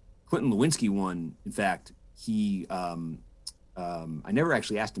Clinton Lewinsky one. In fact, I never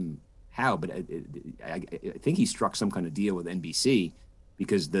actually asked him how, but I think he struck some kind of deal with NBC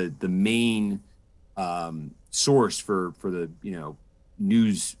because the main source for the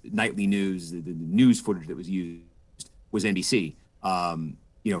nightly news, the news footage that was used was NBC,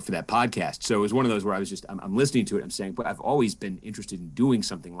 for that podcast. So it was one of those where I'm listening to it. I'm saying, but I've always been interested in doing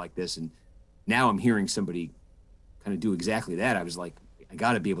something like this. And now I'm hearing somebody kind of do exactly that. I was like, I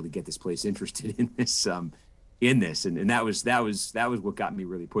got to be able to get this place interested in this, and that was what got me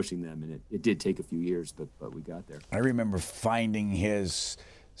really pushing them. And it did take a few years, but we got there. I remember finding his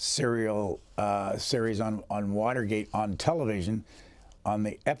serial series on Watergate on television on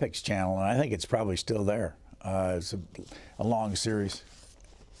the Epix channel, and I think it's probably still there. It's a long series.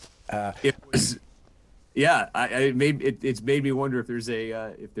 It was, yeah. It's made me wonder if there's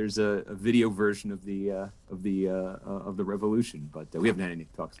a video version of the revolution, but we haven't had any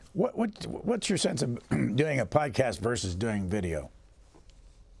talks. What's your sense of doing a podcast versus doing video?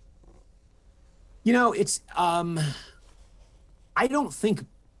 It's I don't think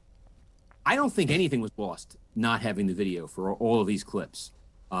anything was lost not having the video for all of these clips.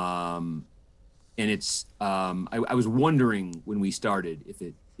 And it's I was wondering when we started if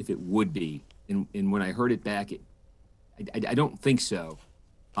it would be, and when I heard it back, I don't think so.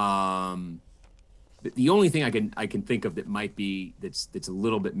 The only thing I can think of that might be that's a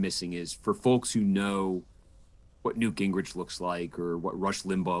little bit missing is for folks who know what Newt Gingrich looks like or what Rush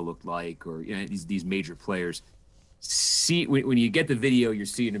Limbaugh looked like, or these major players. See, when you get the video, you're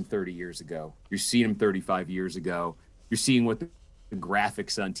seeing him 30 years ago. You're seeing him 35 years ago. You're seeing what the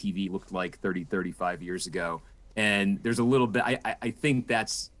graphics on TV looked like 30, 35 years ago. And there's a little bit, I think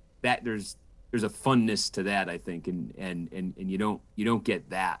there's a funness to that, I think. And you don't get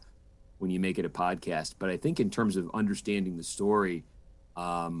that when you make it a podcast. But I think in terms of understanding the story,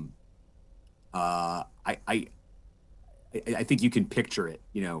 I think you can picture it.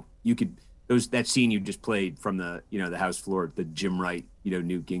 You could, that scene you just played from the the House floor, the Jim Wright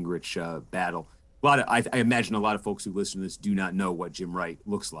Newt Gingrich battle. I imagine a lot of folks who listen to this do not know what Jim Wright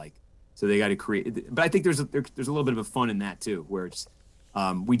looks like, so they got to create. But I think there's a little bit of a fun in that too, where it's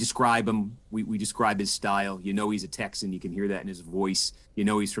we describe him, we describe his style. He's a Texan. You can hear that in his voice.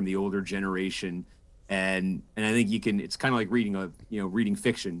 He's from the older generation, and I think you can. It's kind of like reading reading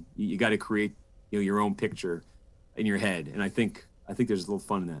fiction. You got to create your own picture in your head, and I think there's a little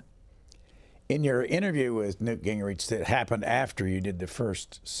fun in that. In your interview with Newt Gingrich that happened after you did the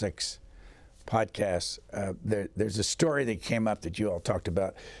first 6 podcasts, there's a story that came up that you all talked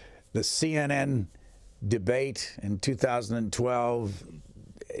about, the CNN debate in 2012.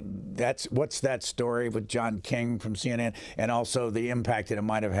 What's that story with John King from CNN, and also the impact that it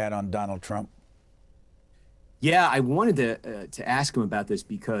might have had on Donald Trump? Yeah, I wanted to ask him about this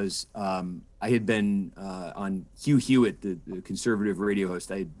because I had been on Hugh Hewitt, the conservative radio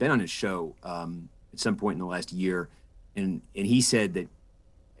host. I had been on his show at some point in the last year, and he said that,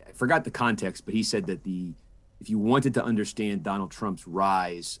 I forgot the context, but he said that if you wanted to understand Donald Trump's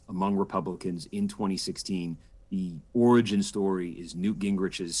rise among Republicans in 2016, the origin story is Newt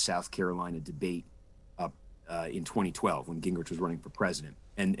Gingrich's South Carolina debate in 2012 when Gingrich was running for president.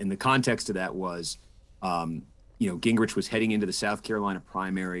 And the context of that was, Gingrich was heading into the South Carolina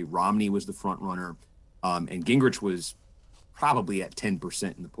primary. Romney was the front runner, and Gingrich was probably at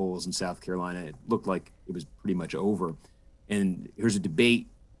 10% in the polls in South Carolina. It looked like it was pretty much over. And here's a debate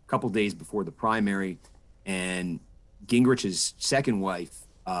a couple days before the primary, and Gingrich's second wife,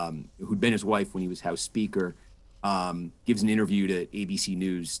 who'd been his wife when he was House Speaker, gives an interview to ABC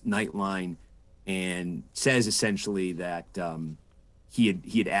News Nightline and says essentially that he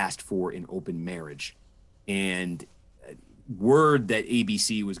had asked for an open marriage. And word that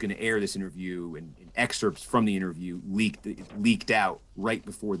ABC was going to air this interview and excerpts from the interview leaked out right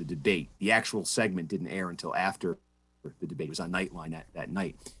before the debate. The actual segment didn't air until after the debate. It was on Nightline that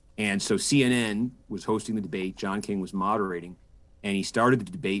night. And so CNN was hosting the debate. John King was moderating. And he started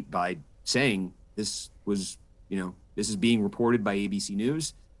the debate by saying this is being reported by ABC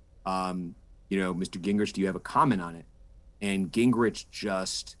News. Mr. Gingrich, do you have a comment on it? And Gingrich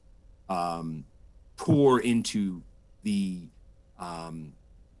just tore into the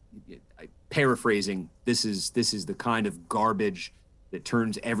paraphrasing. This is the kind of garbage that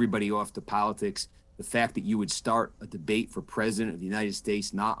turns everybody off to politics. The fact that you would start a debate for president of the United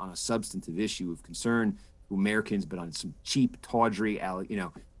States not on a substantive issue of concern to Americans, but on some cheap, tawdry, on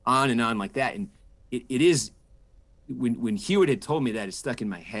and on like that. And it is, when Hewitt had told me that, it stuck in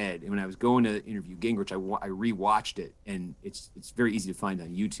my head. And when I was going to interview Gingrich, I rewatched it, and it's very easy to find on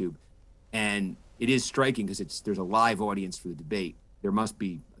YouTube. And it is striking because there's a live audience for the debate. There must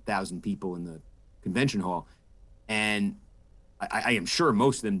be 1,000 people in the convention hall. And I am sure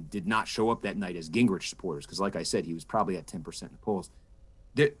most of them did not show up that night as Gingrich supporters, because like I said, he was probably at 10% in the polls.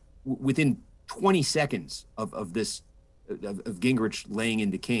 Within 20 seconds of Gingrich laying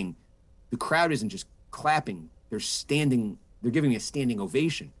into King, the crowd isn't just clapping, they're giving me a standing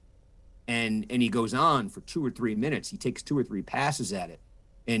ovation. And he goes on for 2 or 3 minutes. He takes 2 or 3 passes at it.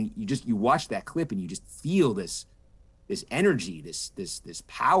 And you watch that clip and you just feel this energy, this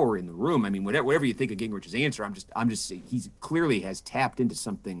power in the room. I mean, whatever you think of Gingrich's answer, I'm just saying he clearly has tapped into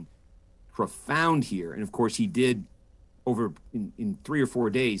something profound here. And of course he did in 3 or 4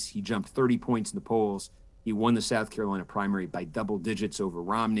 days, he jumped 30 points in the polls. He won the South Carolina primary by double digits over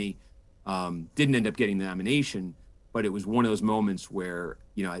Romney. Didn't end up getting the nomination, but it was one of those moments where,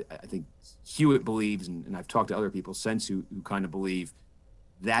 I think Hewitt believes, and I've talked to other people since who kind of believe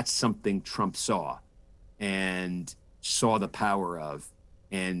that's something Trump saw and saw the power of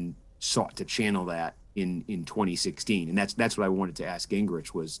and sought to channel that in 2016. And that's what I wanted to ask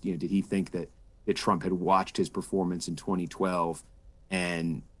Gingrich was, did he think that Trump had watched his performance in 2012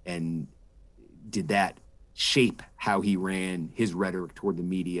 and did that shape how he ran his rhetoric toward the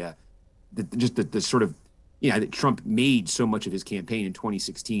media? The sort of, that Trump made so much of his campaign in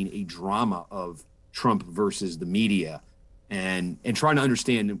 2016 a drama of Trump versus the media, and trying to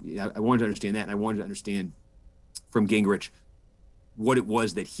understand. I wanted to understand that, and I wanted to understand from Gingrich what it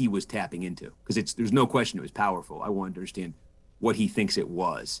was that he was tapping into, because there's no question it was powerful. I wanted to understand what he thinks it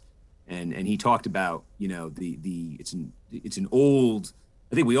was, and he talked about it's an old.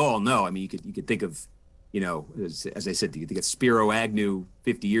 I think we all know. I mean, you could think of. As I said, you could think of Spiro Agnew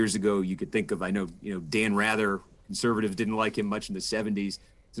 50 years ago. You could think of, Dan Rather, conservatives didn't like him much in the 70s.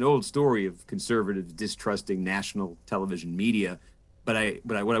 It's an old story of conservatives distrusting national television media. But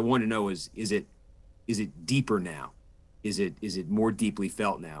what I want to know is it deeper now? Is it more deeply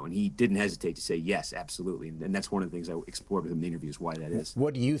felt now? And he didn't hesitate to say, yes, absolutely. And that's one of the things I explored with him in the interviews, why that is.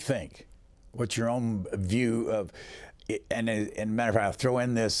 What do you think? What's your own view of... And matter of fact, I'll throw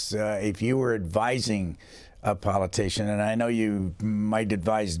in this: if you were advising a politician, and I know you might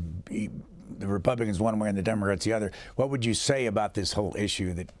advise the Republicans one way and the Democrats the other, what would you say about this whole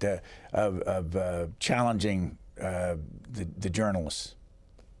issue of challenging the journalists?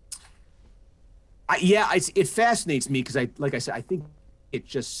 It fascinates me because like I said, I think it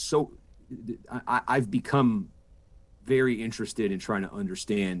just so. I've become very interested in trying to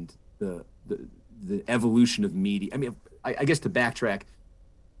understand the evolution of media. I mean, I guess to backtrack,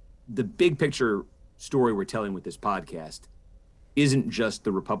 the big picture story we're telling with this podcast isn't just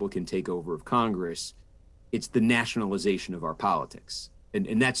the Republican takeover of Congress, it's the nationalization of our politics.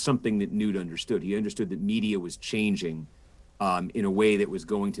 And that's something that Newt understood. He understood that media was changing in a way that was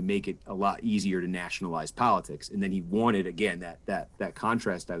going to make it a lot easier to nationalize politics. And then he wanted, again, that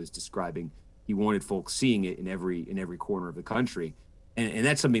contrast I was describing, he wanted folks seeing it in every corner of the country. And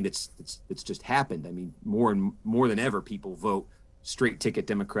that's something that's just happened. I mean, more than ever, people vote straight ticket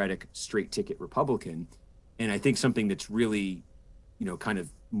Democratic, straight ticket Republican. And I think something that's really, kind of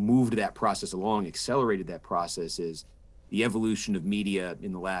moved that process along, accelerated that process is the evolution of media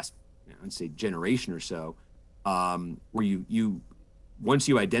in the last, I'd say, generation or so, where you once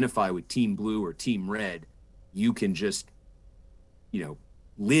you identify with Team Blue or Team Red, you can just,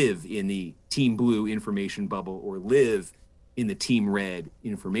 live in the Team Blue information bubble or live in the Team Red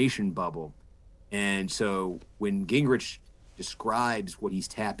information bubble. And so when Gingrich describes what he's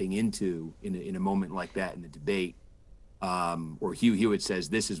tapping into in a moment like that in the debate, or Hugh Hewitt says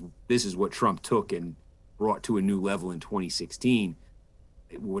this is what Trump took and brought to a new level in 2016,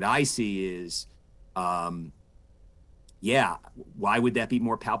 what I see is, why would that be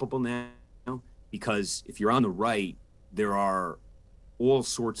more palpable now? Because if you're on the right, there are all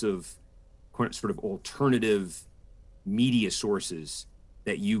sorts of sort of alternative media sources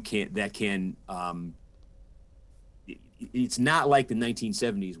that it's not like the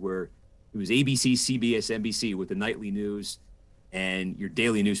 1970s where it was ABC, CBS, NBC with the nightly news, and your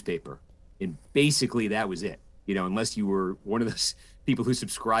daily newspaper. And basically that was it, unless you were one of those people who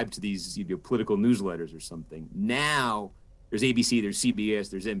subscribed to these political newsletters or something. Now there's ABC, there's CBS,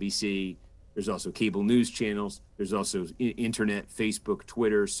 there's NBC, there's also cable news channels, there's also internet, Facebook,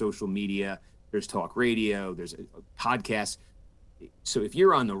 Twitter, social media, there's talk radio, there's podcasts. So if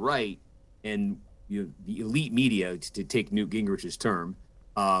you're on the right and the elite media, to take Newt Gingrich's term,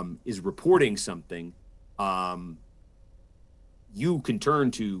 is reporting something, you can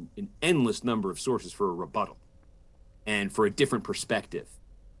turn to an endless number of sources for a rebuttal and for a different perspective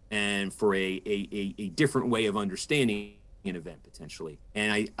and for a different way of understanding an event potentially.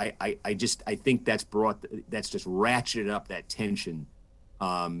 And I think that's just ratcheted up that tension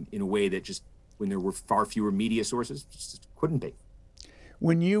in a way that just, when there were far fewer media sources, just couldn't be.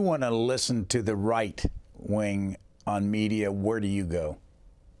 When you want to listen to the right wing on media, where do you go?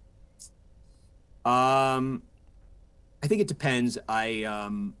 I think it depends.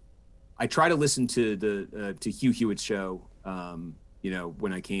 I try to listen to to Hugh Hewitt's show,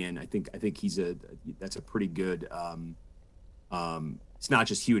 when I can. I think that's a pretty good. It's not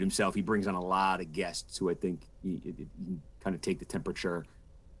just Hewitt himself. He brings on a lot of guests who I think you can kind of take the temperature.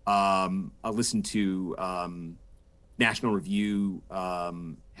 I listen to National Review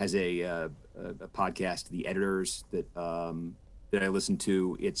has a podcast, The Editors, that I listen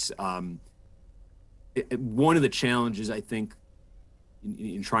to. It's one of the challenges, I think,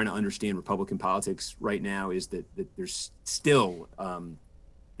 in trying to understand Republican politics right now is that there's still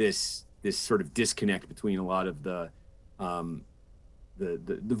this sort of disconnect between a lot of the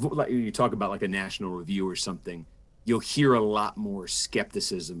like you talk about like a National Review or something, you'll hear a lot more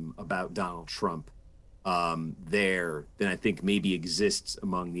skepticism about Donald Trump there than I think maybe exists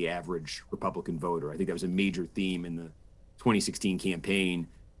among the average Republican voter. I think that was a major theme in the 2016 campaign.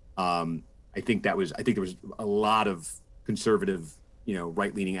 I think there was a lot of conservative,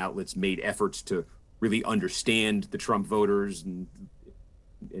 right-leaning outlets made efforts to really understand the Trump voters and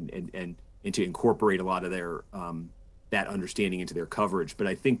to incorporate a lot of their that understanding into their coverage. But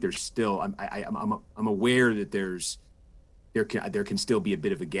I think there's still, I'm aware that there can still be a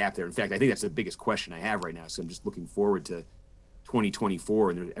bit of a gap there. In fact, I think that's the biggest question I have right now. So I'm just looking forward to 2024,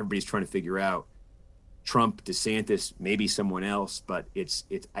 and everybody's trying to figure out Trump, DeSantis, maybe someone else, but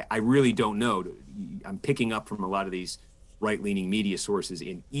I really don't know. I'm picking up from a lot of these right-leaning media sources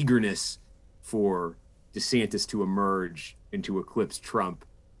in eagerness for DeSantis to emerge and to eclipse Trump.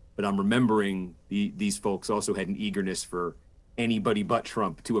 But I'm remembering these folks also had an eagerness for anybody but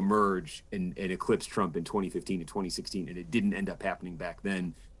Trump to emerge and eclipse Trump in 2015 and 2016, and it didn't end up happening back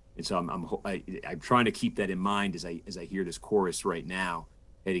then. And so I'm trying to keep that in mind as I hear this chorus right now,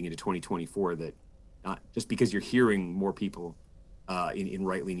 heading into 2024, that not just because you're hearing more people in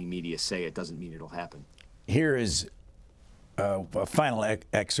right-leaning media say it doesn't mean it'll happen. Here is a final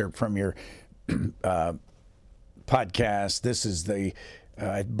excerpt from your podcast. This is the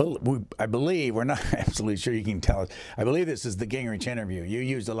I believe, we're not absolutely sure, you can tell us, I believe this is the Gingrich interview. You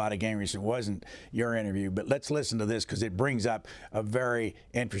used a lot of Gingrich. It wasn't your interview, but let's listen to this because it brings up a very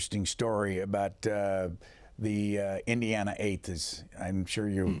interesting story about the Indiana 8th. I'm sure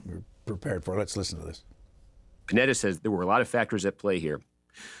you're prepared for it. Let's listen to this. Panetta says there were a lot of factors at play here,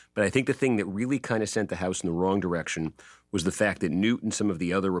 but I think the thing that really kind of sent the House in the wrong direction was the fact that Newt and some of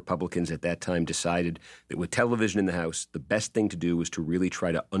the other Republicans at that time decided that with television in the House, the best thing to do was to really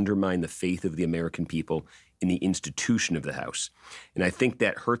try to undermine the faith of the American people in the institution of the House. And I think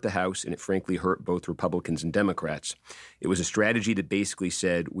that hurt the House, and it frankly hurt both Republicans and Democrats. It was a strategy that basically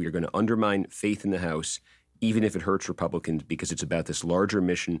said we are going to undermine faith in the House, even if it hurts Republicans, because it's about this larger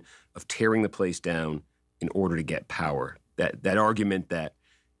mission of tearing the place down in order to get power. That argument that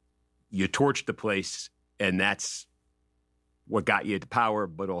you torched the place and that's what got you to power,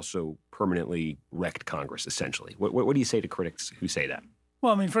 but also permanently wrecked Congress, essentially. What do you say to critics who say that?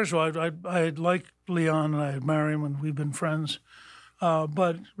 Well, I mean, first of all, I like Leon and I admire him and we've been friends.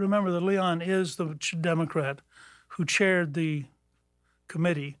 But remember that Leon is the Democrat who chaired the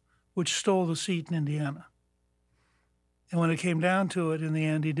committee which stole the seat in Indiana. And when it came down to it, in the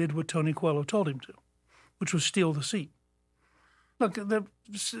end, he did what Tony Coelho told him to, which was steal the seat. Look,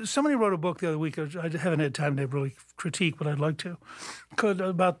 somebody wrote a book the other week. I haven't had time to really critique, but I'd like to,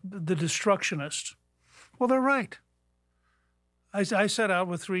 about the destructionists. Well, they're right. I set out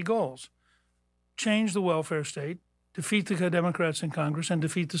with 3 goals: change the welfare state, defeat the Democrats in Congress, and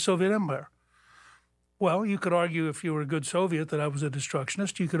defeat the Soviet Empire. Well, you could argue if you were a good Soviet that I was a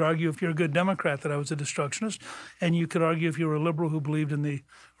destructionist. You could argue if you're a good Democrat that I was a destructionist. And you could argue if you were a liberal who believed in the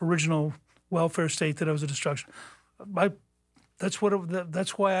original welfare state that I was a destructionist.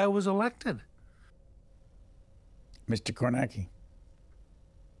 That's why I was elected. Mr. Kornacki.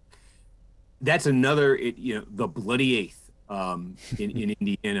 that's another, the bloody eighth in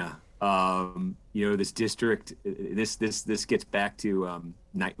Indiana. This district, this gets back to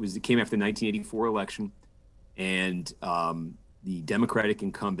it came after the 1984 election, and the Democratic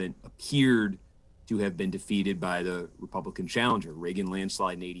incumbent appeared to have been defeated by the Republican challenger. Reagan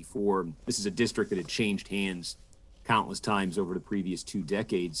landslide in 84. This is a district that had changed hands countless times over the previous 2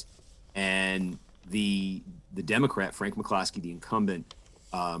 decades, and the Democrat Frank McCloskey, the incumbent,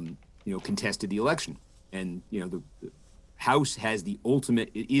 contested the election, and the House is the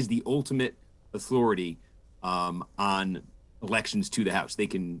ultimate authority on elections to the House.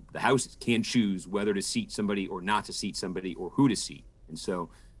 The House can choose whether to seat somebody or not to seat somebody, or who to seat. And so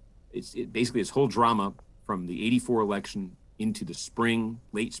it basically, this whole drama from the 84 election into the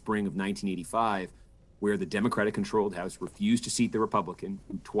late spring of 1985, where the Democratic controlled House refused to seat the Republican,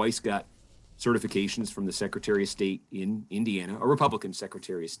 who twice got certifications from the Secretary of State in Indiana, a Republican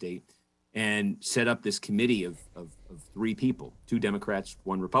Secretary of State, and set up this committee of 3 people, 2 Democrats,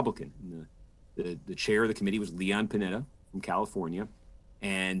 1 Republican. And the chair of the committee was Leon Panetta from California,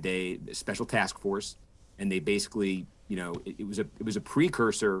 and a special task force. And they basically, it was a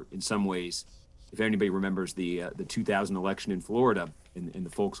precursor in some ways. If anybody remembers the 2000 election in Florida, and the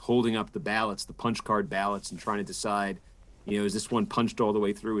folks holding up the ballots, the punch card ballots, and trying to decide, is this one punched all the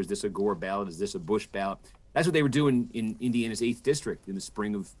way through? Is this a Gore ballot? Is this a Bush ballot? That's what they were doing in Indiana's 8th district in the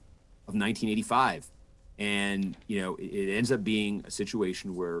spring of 1985. And, it ends up being a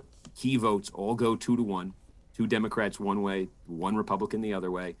situation where key votes all go 2-1, 2 Democrats one way, 1 Republican the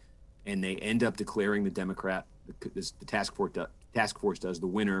other way. And they end up declaring the Democrat, the task force does, the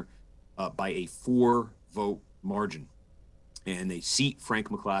winner by a 4-vote margin. And they seat Frank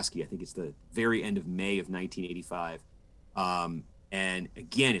McCloskey. I think it's the very end of May of 1985. And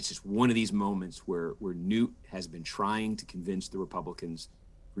again, it's just one of these moments where Newt has been trying to convince the Republicans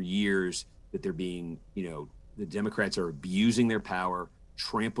for years that they're being, the Democrats are abusing their power,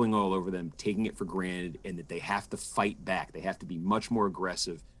 trampling all over them, taking it for granted, and that they have to fight back. They have to be much more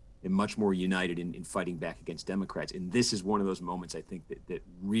aggressive and much more united in fighting back against Democrats. And this is one of those moments, I think, that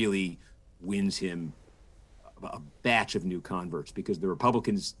really wins him a batch of new converts, because the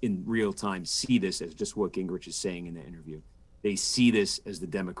Republicans in real time see this as just what Gingrich is saying in the interview. They see this as the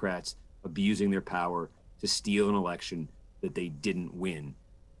Democrats abusing their power to steal an election that they didn't win.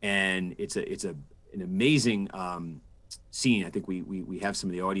 And it's an amazing scene. I think we have some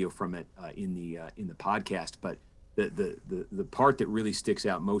of the audio from it in the podcast. But the part that really sticks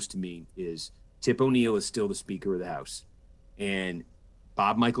out most to me is Tip O'Neill is still the Speaker of the House, and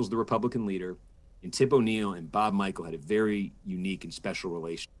Bob Michael's the Republican leader. And Tip O'Neill and Bob Michael had a very unique and special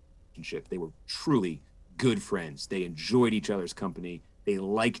relationship. They were truly good friends. They enjoyed each other's company. They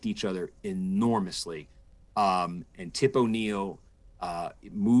liked each other enormously. And Tip O'Neill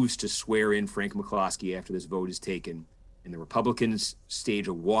moves to swear in Frank McCloskey after this vote is taken, and the Republicans stage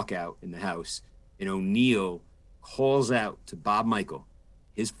a walkout in the House, and O'Neill calls out to Bob Michael,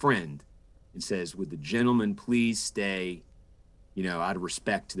 his friend, and says, "Would the gentleman please stay, out of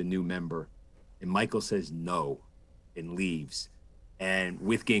respect to the new member?" And Michael says no and leaves, and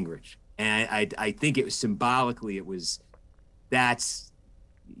with Gingrich. And I think it was symbolically, that's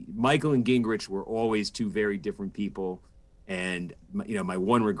Michael and Gingrich were always 2 very different people. And, my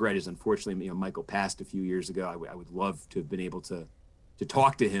one regret is, unfortunately, Michael passed a few years ago. I would love to have been able to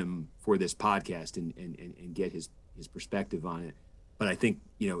talk to him for this podcast and get his perspective on it. But I think,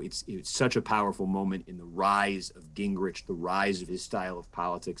 it's such a powerful moment in the rise of Gingrich, the rise of his style of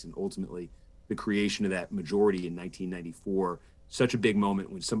politics, and ultimately the creation of that majority in 1994. Such a big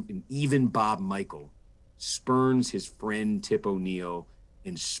moment when even Bob Michael spurns his friend Tip O'Neill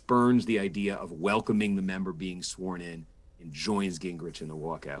and spurns the idea of welcoming the member being sworn in, and joins Gingrich in the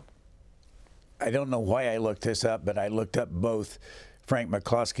walkout. I don't know why I looked this up, but I looked up both Frank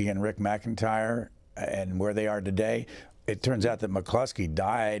McCloskey and Rick McIntyre and where they are today. It turns out that McCloskey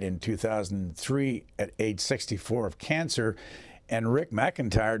died in 2003 at age 64 of cancer, and Rick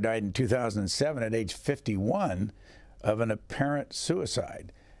McIntyre died in 2007 at age 51 of an apparent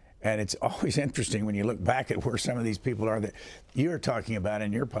suicide. And it's always interesting when you look back at where some of these people are that you're talking about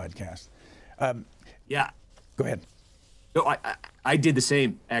in your podcast. Yeah. Go ahead. No, I did the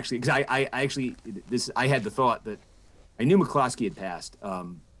same, actually, because I had the thought that I knew McCloskey had passed,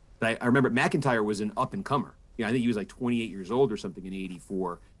 but I remember McIntyre was an up-and-comer. I think he was like 28 years old or something in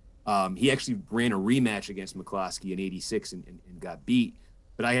 84. He actually ran a rematch against McCloskey in 86 and got beat.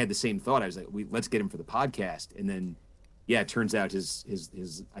 But I had the same thought. I was like, let's get him for the podcast. And then, it turns out his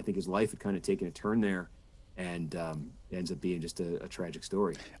I think his life had kind of taken a turn there, and it ends up being just a tragic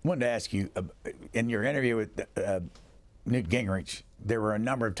story. I wanted to ask you, in your interview with Newt Gingrich, there were a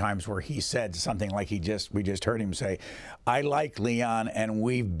number of times where he said something like we just heard him say, "I like Leon and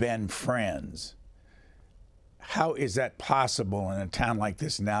we've been friends." How is that possible in a town like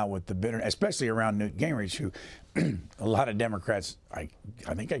this now with the bitter, especially around Newt Gingrich, who a lot of Democrats, I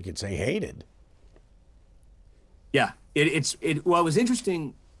think I could say, hated? Yeah, it was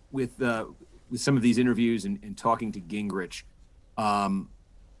interesting with some of these interviews and talking to Gingrich. I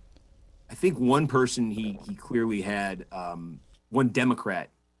think one person he clearly had, one Democrat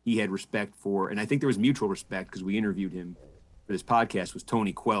he had respect for, and I think there was mutual respect because we interviewed him for this podcast, was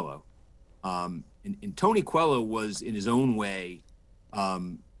Tony Coelho. And Tony Coelho was, in his own way,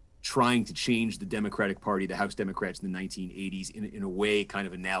 trying to change the Democratic Party, the House Democrats in the 1980s, in a way kind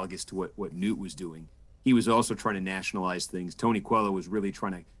of analogous to what Newt was doing. He was also trying to nationalize things. Tony Coelho was really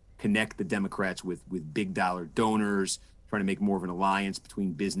trying to connect the Democrats with big dollar donors, trying to make more of an alliance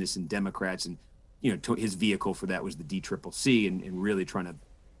between business and Democrats. And, his vehicle for that was the DCCC, and really trying to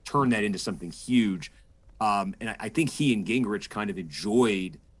turn that into something huge. And I think he and Gingrich kind of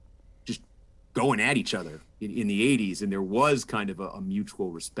enjoyed just going at each other in the 80s. And there was kind of a mutual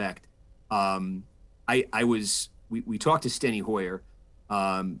respect. We talked to Steny Hoyer,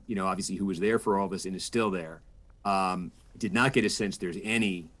 obviously who was there for all this and is still there. Did not get a sense there's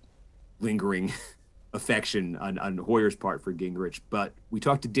any lingering affection on Hoyer's part for Gingrich, but we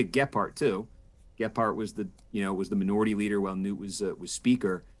talked to Dick Gephardt too. Gephardt was the minority leader while Newt was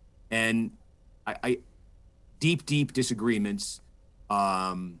speaker, and I deep disagreements,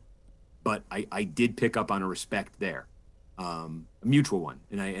 but I did pick up on a respect there, a mutual one,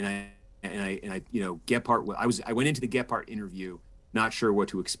 and I Gephardt. I went into the Gephardt interview not sure what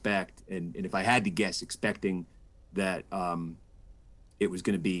to expect, and if I had to guess, expecting that it was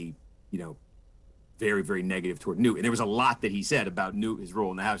going to be very, very negative toward Newt. And there was a lot that he said about Newt, his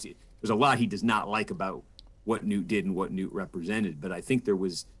role in the House. There's a lot he does not like about what Newt did and what Newt represented. But I think there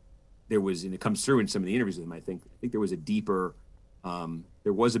was, and it comes through in some of the interviews with him. I think there was a deeper,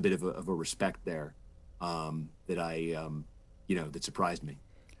 there was a bit of a respect there that that surprised me.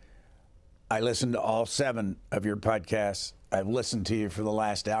 I listened to all 7 of your podcasts. I've listened to you for the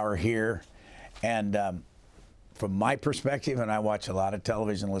last hour here, and from my perspective, and I watch a lot of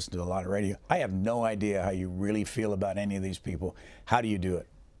television, listen to a lot of radio, I have no idea how you really feel about any of these people. How do you do it?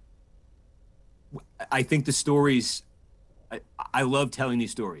 I think the stories, I love telling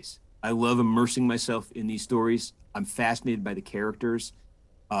these stories. I love immersing myself in these stories. I'm fascinated by the characters.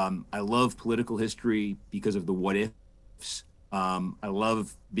 I love political history because of the what ifs. I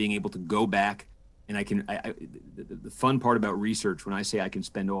love being able to go back, and the fun part about research, when I say I can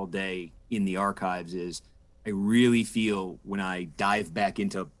spend all day in the archives, is I really feel when I dive back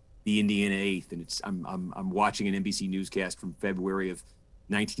into the Indiana 8th, and I'm watching an NBC newscast from February of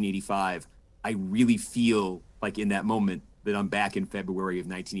 1985. I really feel like in that moment that I'm back in February of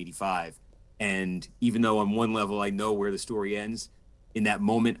 1985. And even though on one level I know where the story ends, in that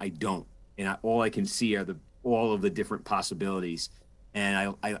moment I don't. And all I can see are all of the different possibilities.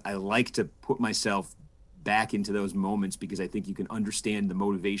 And I like to put myself back into those moments because I think you can understand the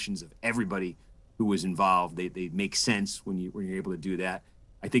motivations of everybody who was involved. They make sense when you're able to do that.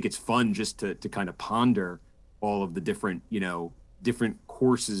 I think it's fun just to kind of ponder all of the different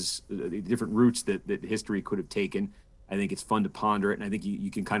courses, the different routes that history could have taken. I think it's fun to ponder it, and I think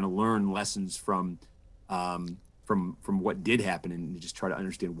you can kind of learn lessons from what did happen, and just try to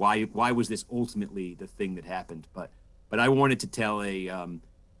understand why was this ultimately the thing that happened. But I wanted to tell I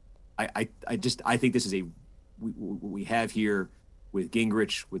think this is what we have here with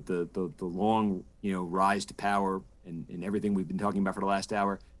Gingrich, with the long rise to power and everything we've been talking about for the last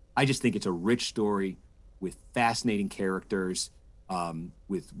hour. I just think it's a rich story with fascinating characters,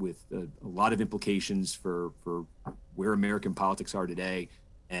 with a lot of implications for where American politics are today.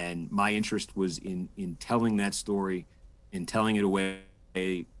 And my interest was in telling that story and telling it in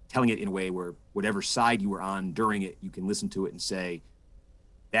a way where whatever side you were on during it, you can listen to it and say,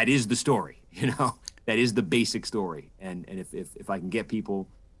 that is the story, that is the basic story. And if I can get people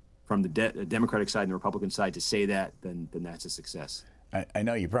from the Democratic side and the Republican side to say that, then that's a success. I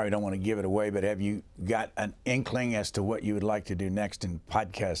know you probably don't want to give it away, but have you got an inkling as to what you would like to do next in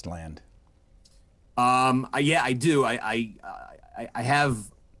podcast land? Yeah, I do. I have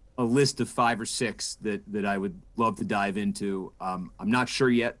a list of 5 or 6 that I would love to dive into. I'm not sure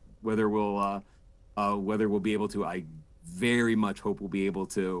yet whether we'll be able to. I very much hope we'll be able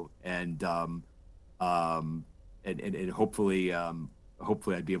to, and hopefully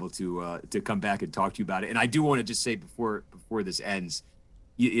I'd be able to come back and talk to you about it. And I do want to just say before this ends,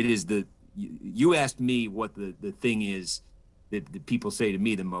 it is you asked me what the thing is that people say to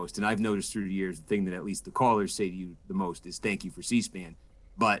me the most. And I've noticed through the years, the thing that at least the callers say to you the most is thank you for C-SPAN.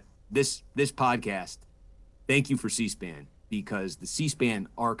 But this podcast, thank you for C-SPAN, because the C-SPAN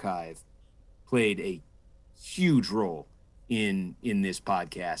archive played a huge role in this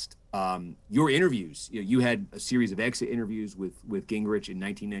podcast. Your interviews, you had a series of exit interviews with Gingrich in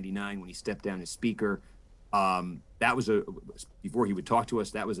 1999 when he stepped down as speaker. That was before he would talk to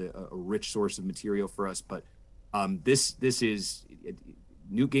us, that was a rich source of material for us. But this is,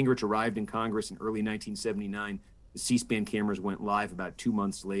 Newt Gingrich arrived in Congress in early 1979. The C-SPAN cameras went live about 2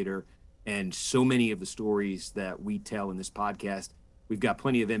 months later. And so many of the stories that we tell in this podcast, we've got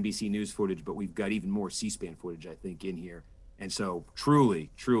plenty of NBC News footage, but we've got even more C-SPAN footage, I think, in here. And so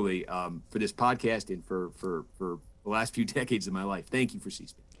truly, for this podcast and for the last few decades of my life, thank you for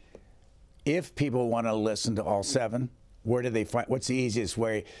C-SPAN. If people want to listen to all 7, where do they find, what's the easiest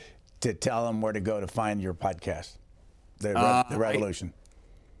way to tell them where to go to find your podcast, The Revolution?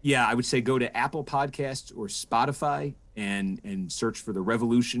 I would say go to Apple Podcasts or Spotify and search for The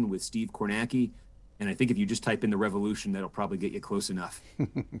Revolution with Steve Kornacki. And I think if you just type in The Revolution, that'll probably get you close enough.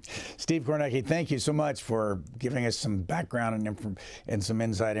 Steve Kornacki, thank you so much for giving us some background and some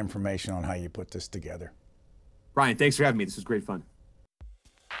inside information on how you put this together. Brian, thanks for having me. This was great fun.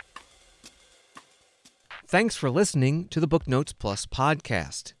 Thanks for listening to the Booknotes Plus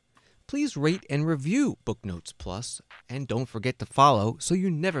podcast. Please rate and review Booknotes Plus, and don't forget to follow so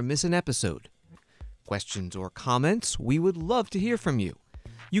you never miss an episode. Questions or comments, we would love to hear from you.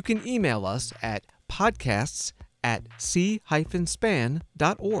 You can email us at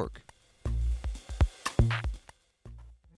podcasts@c-span.org.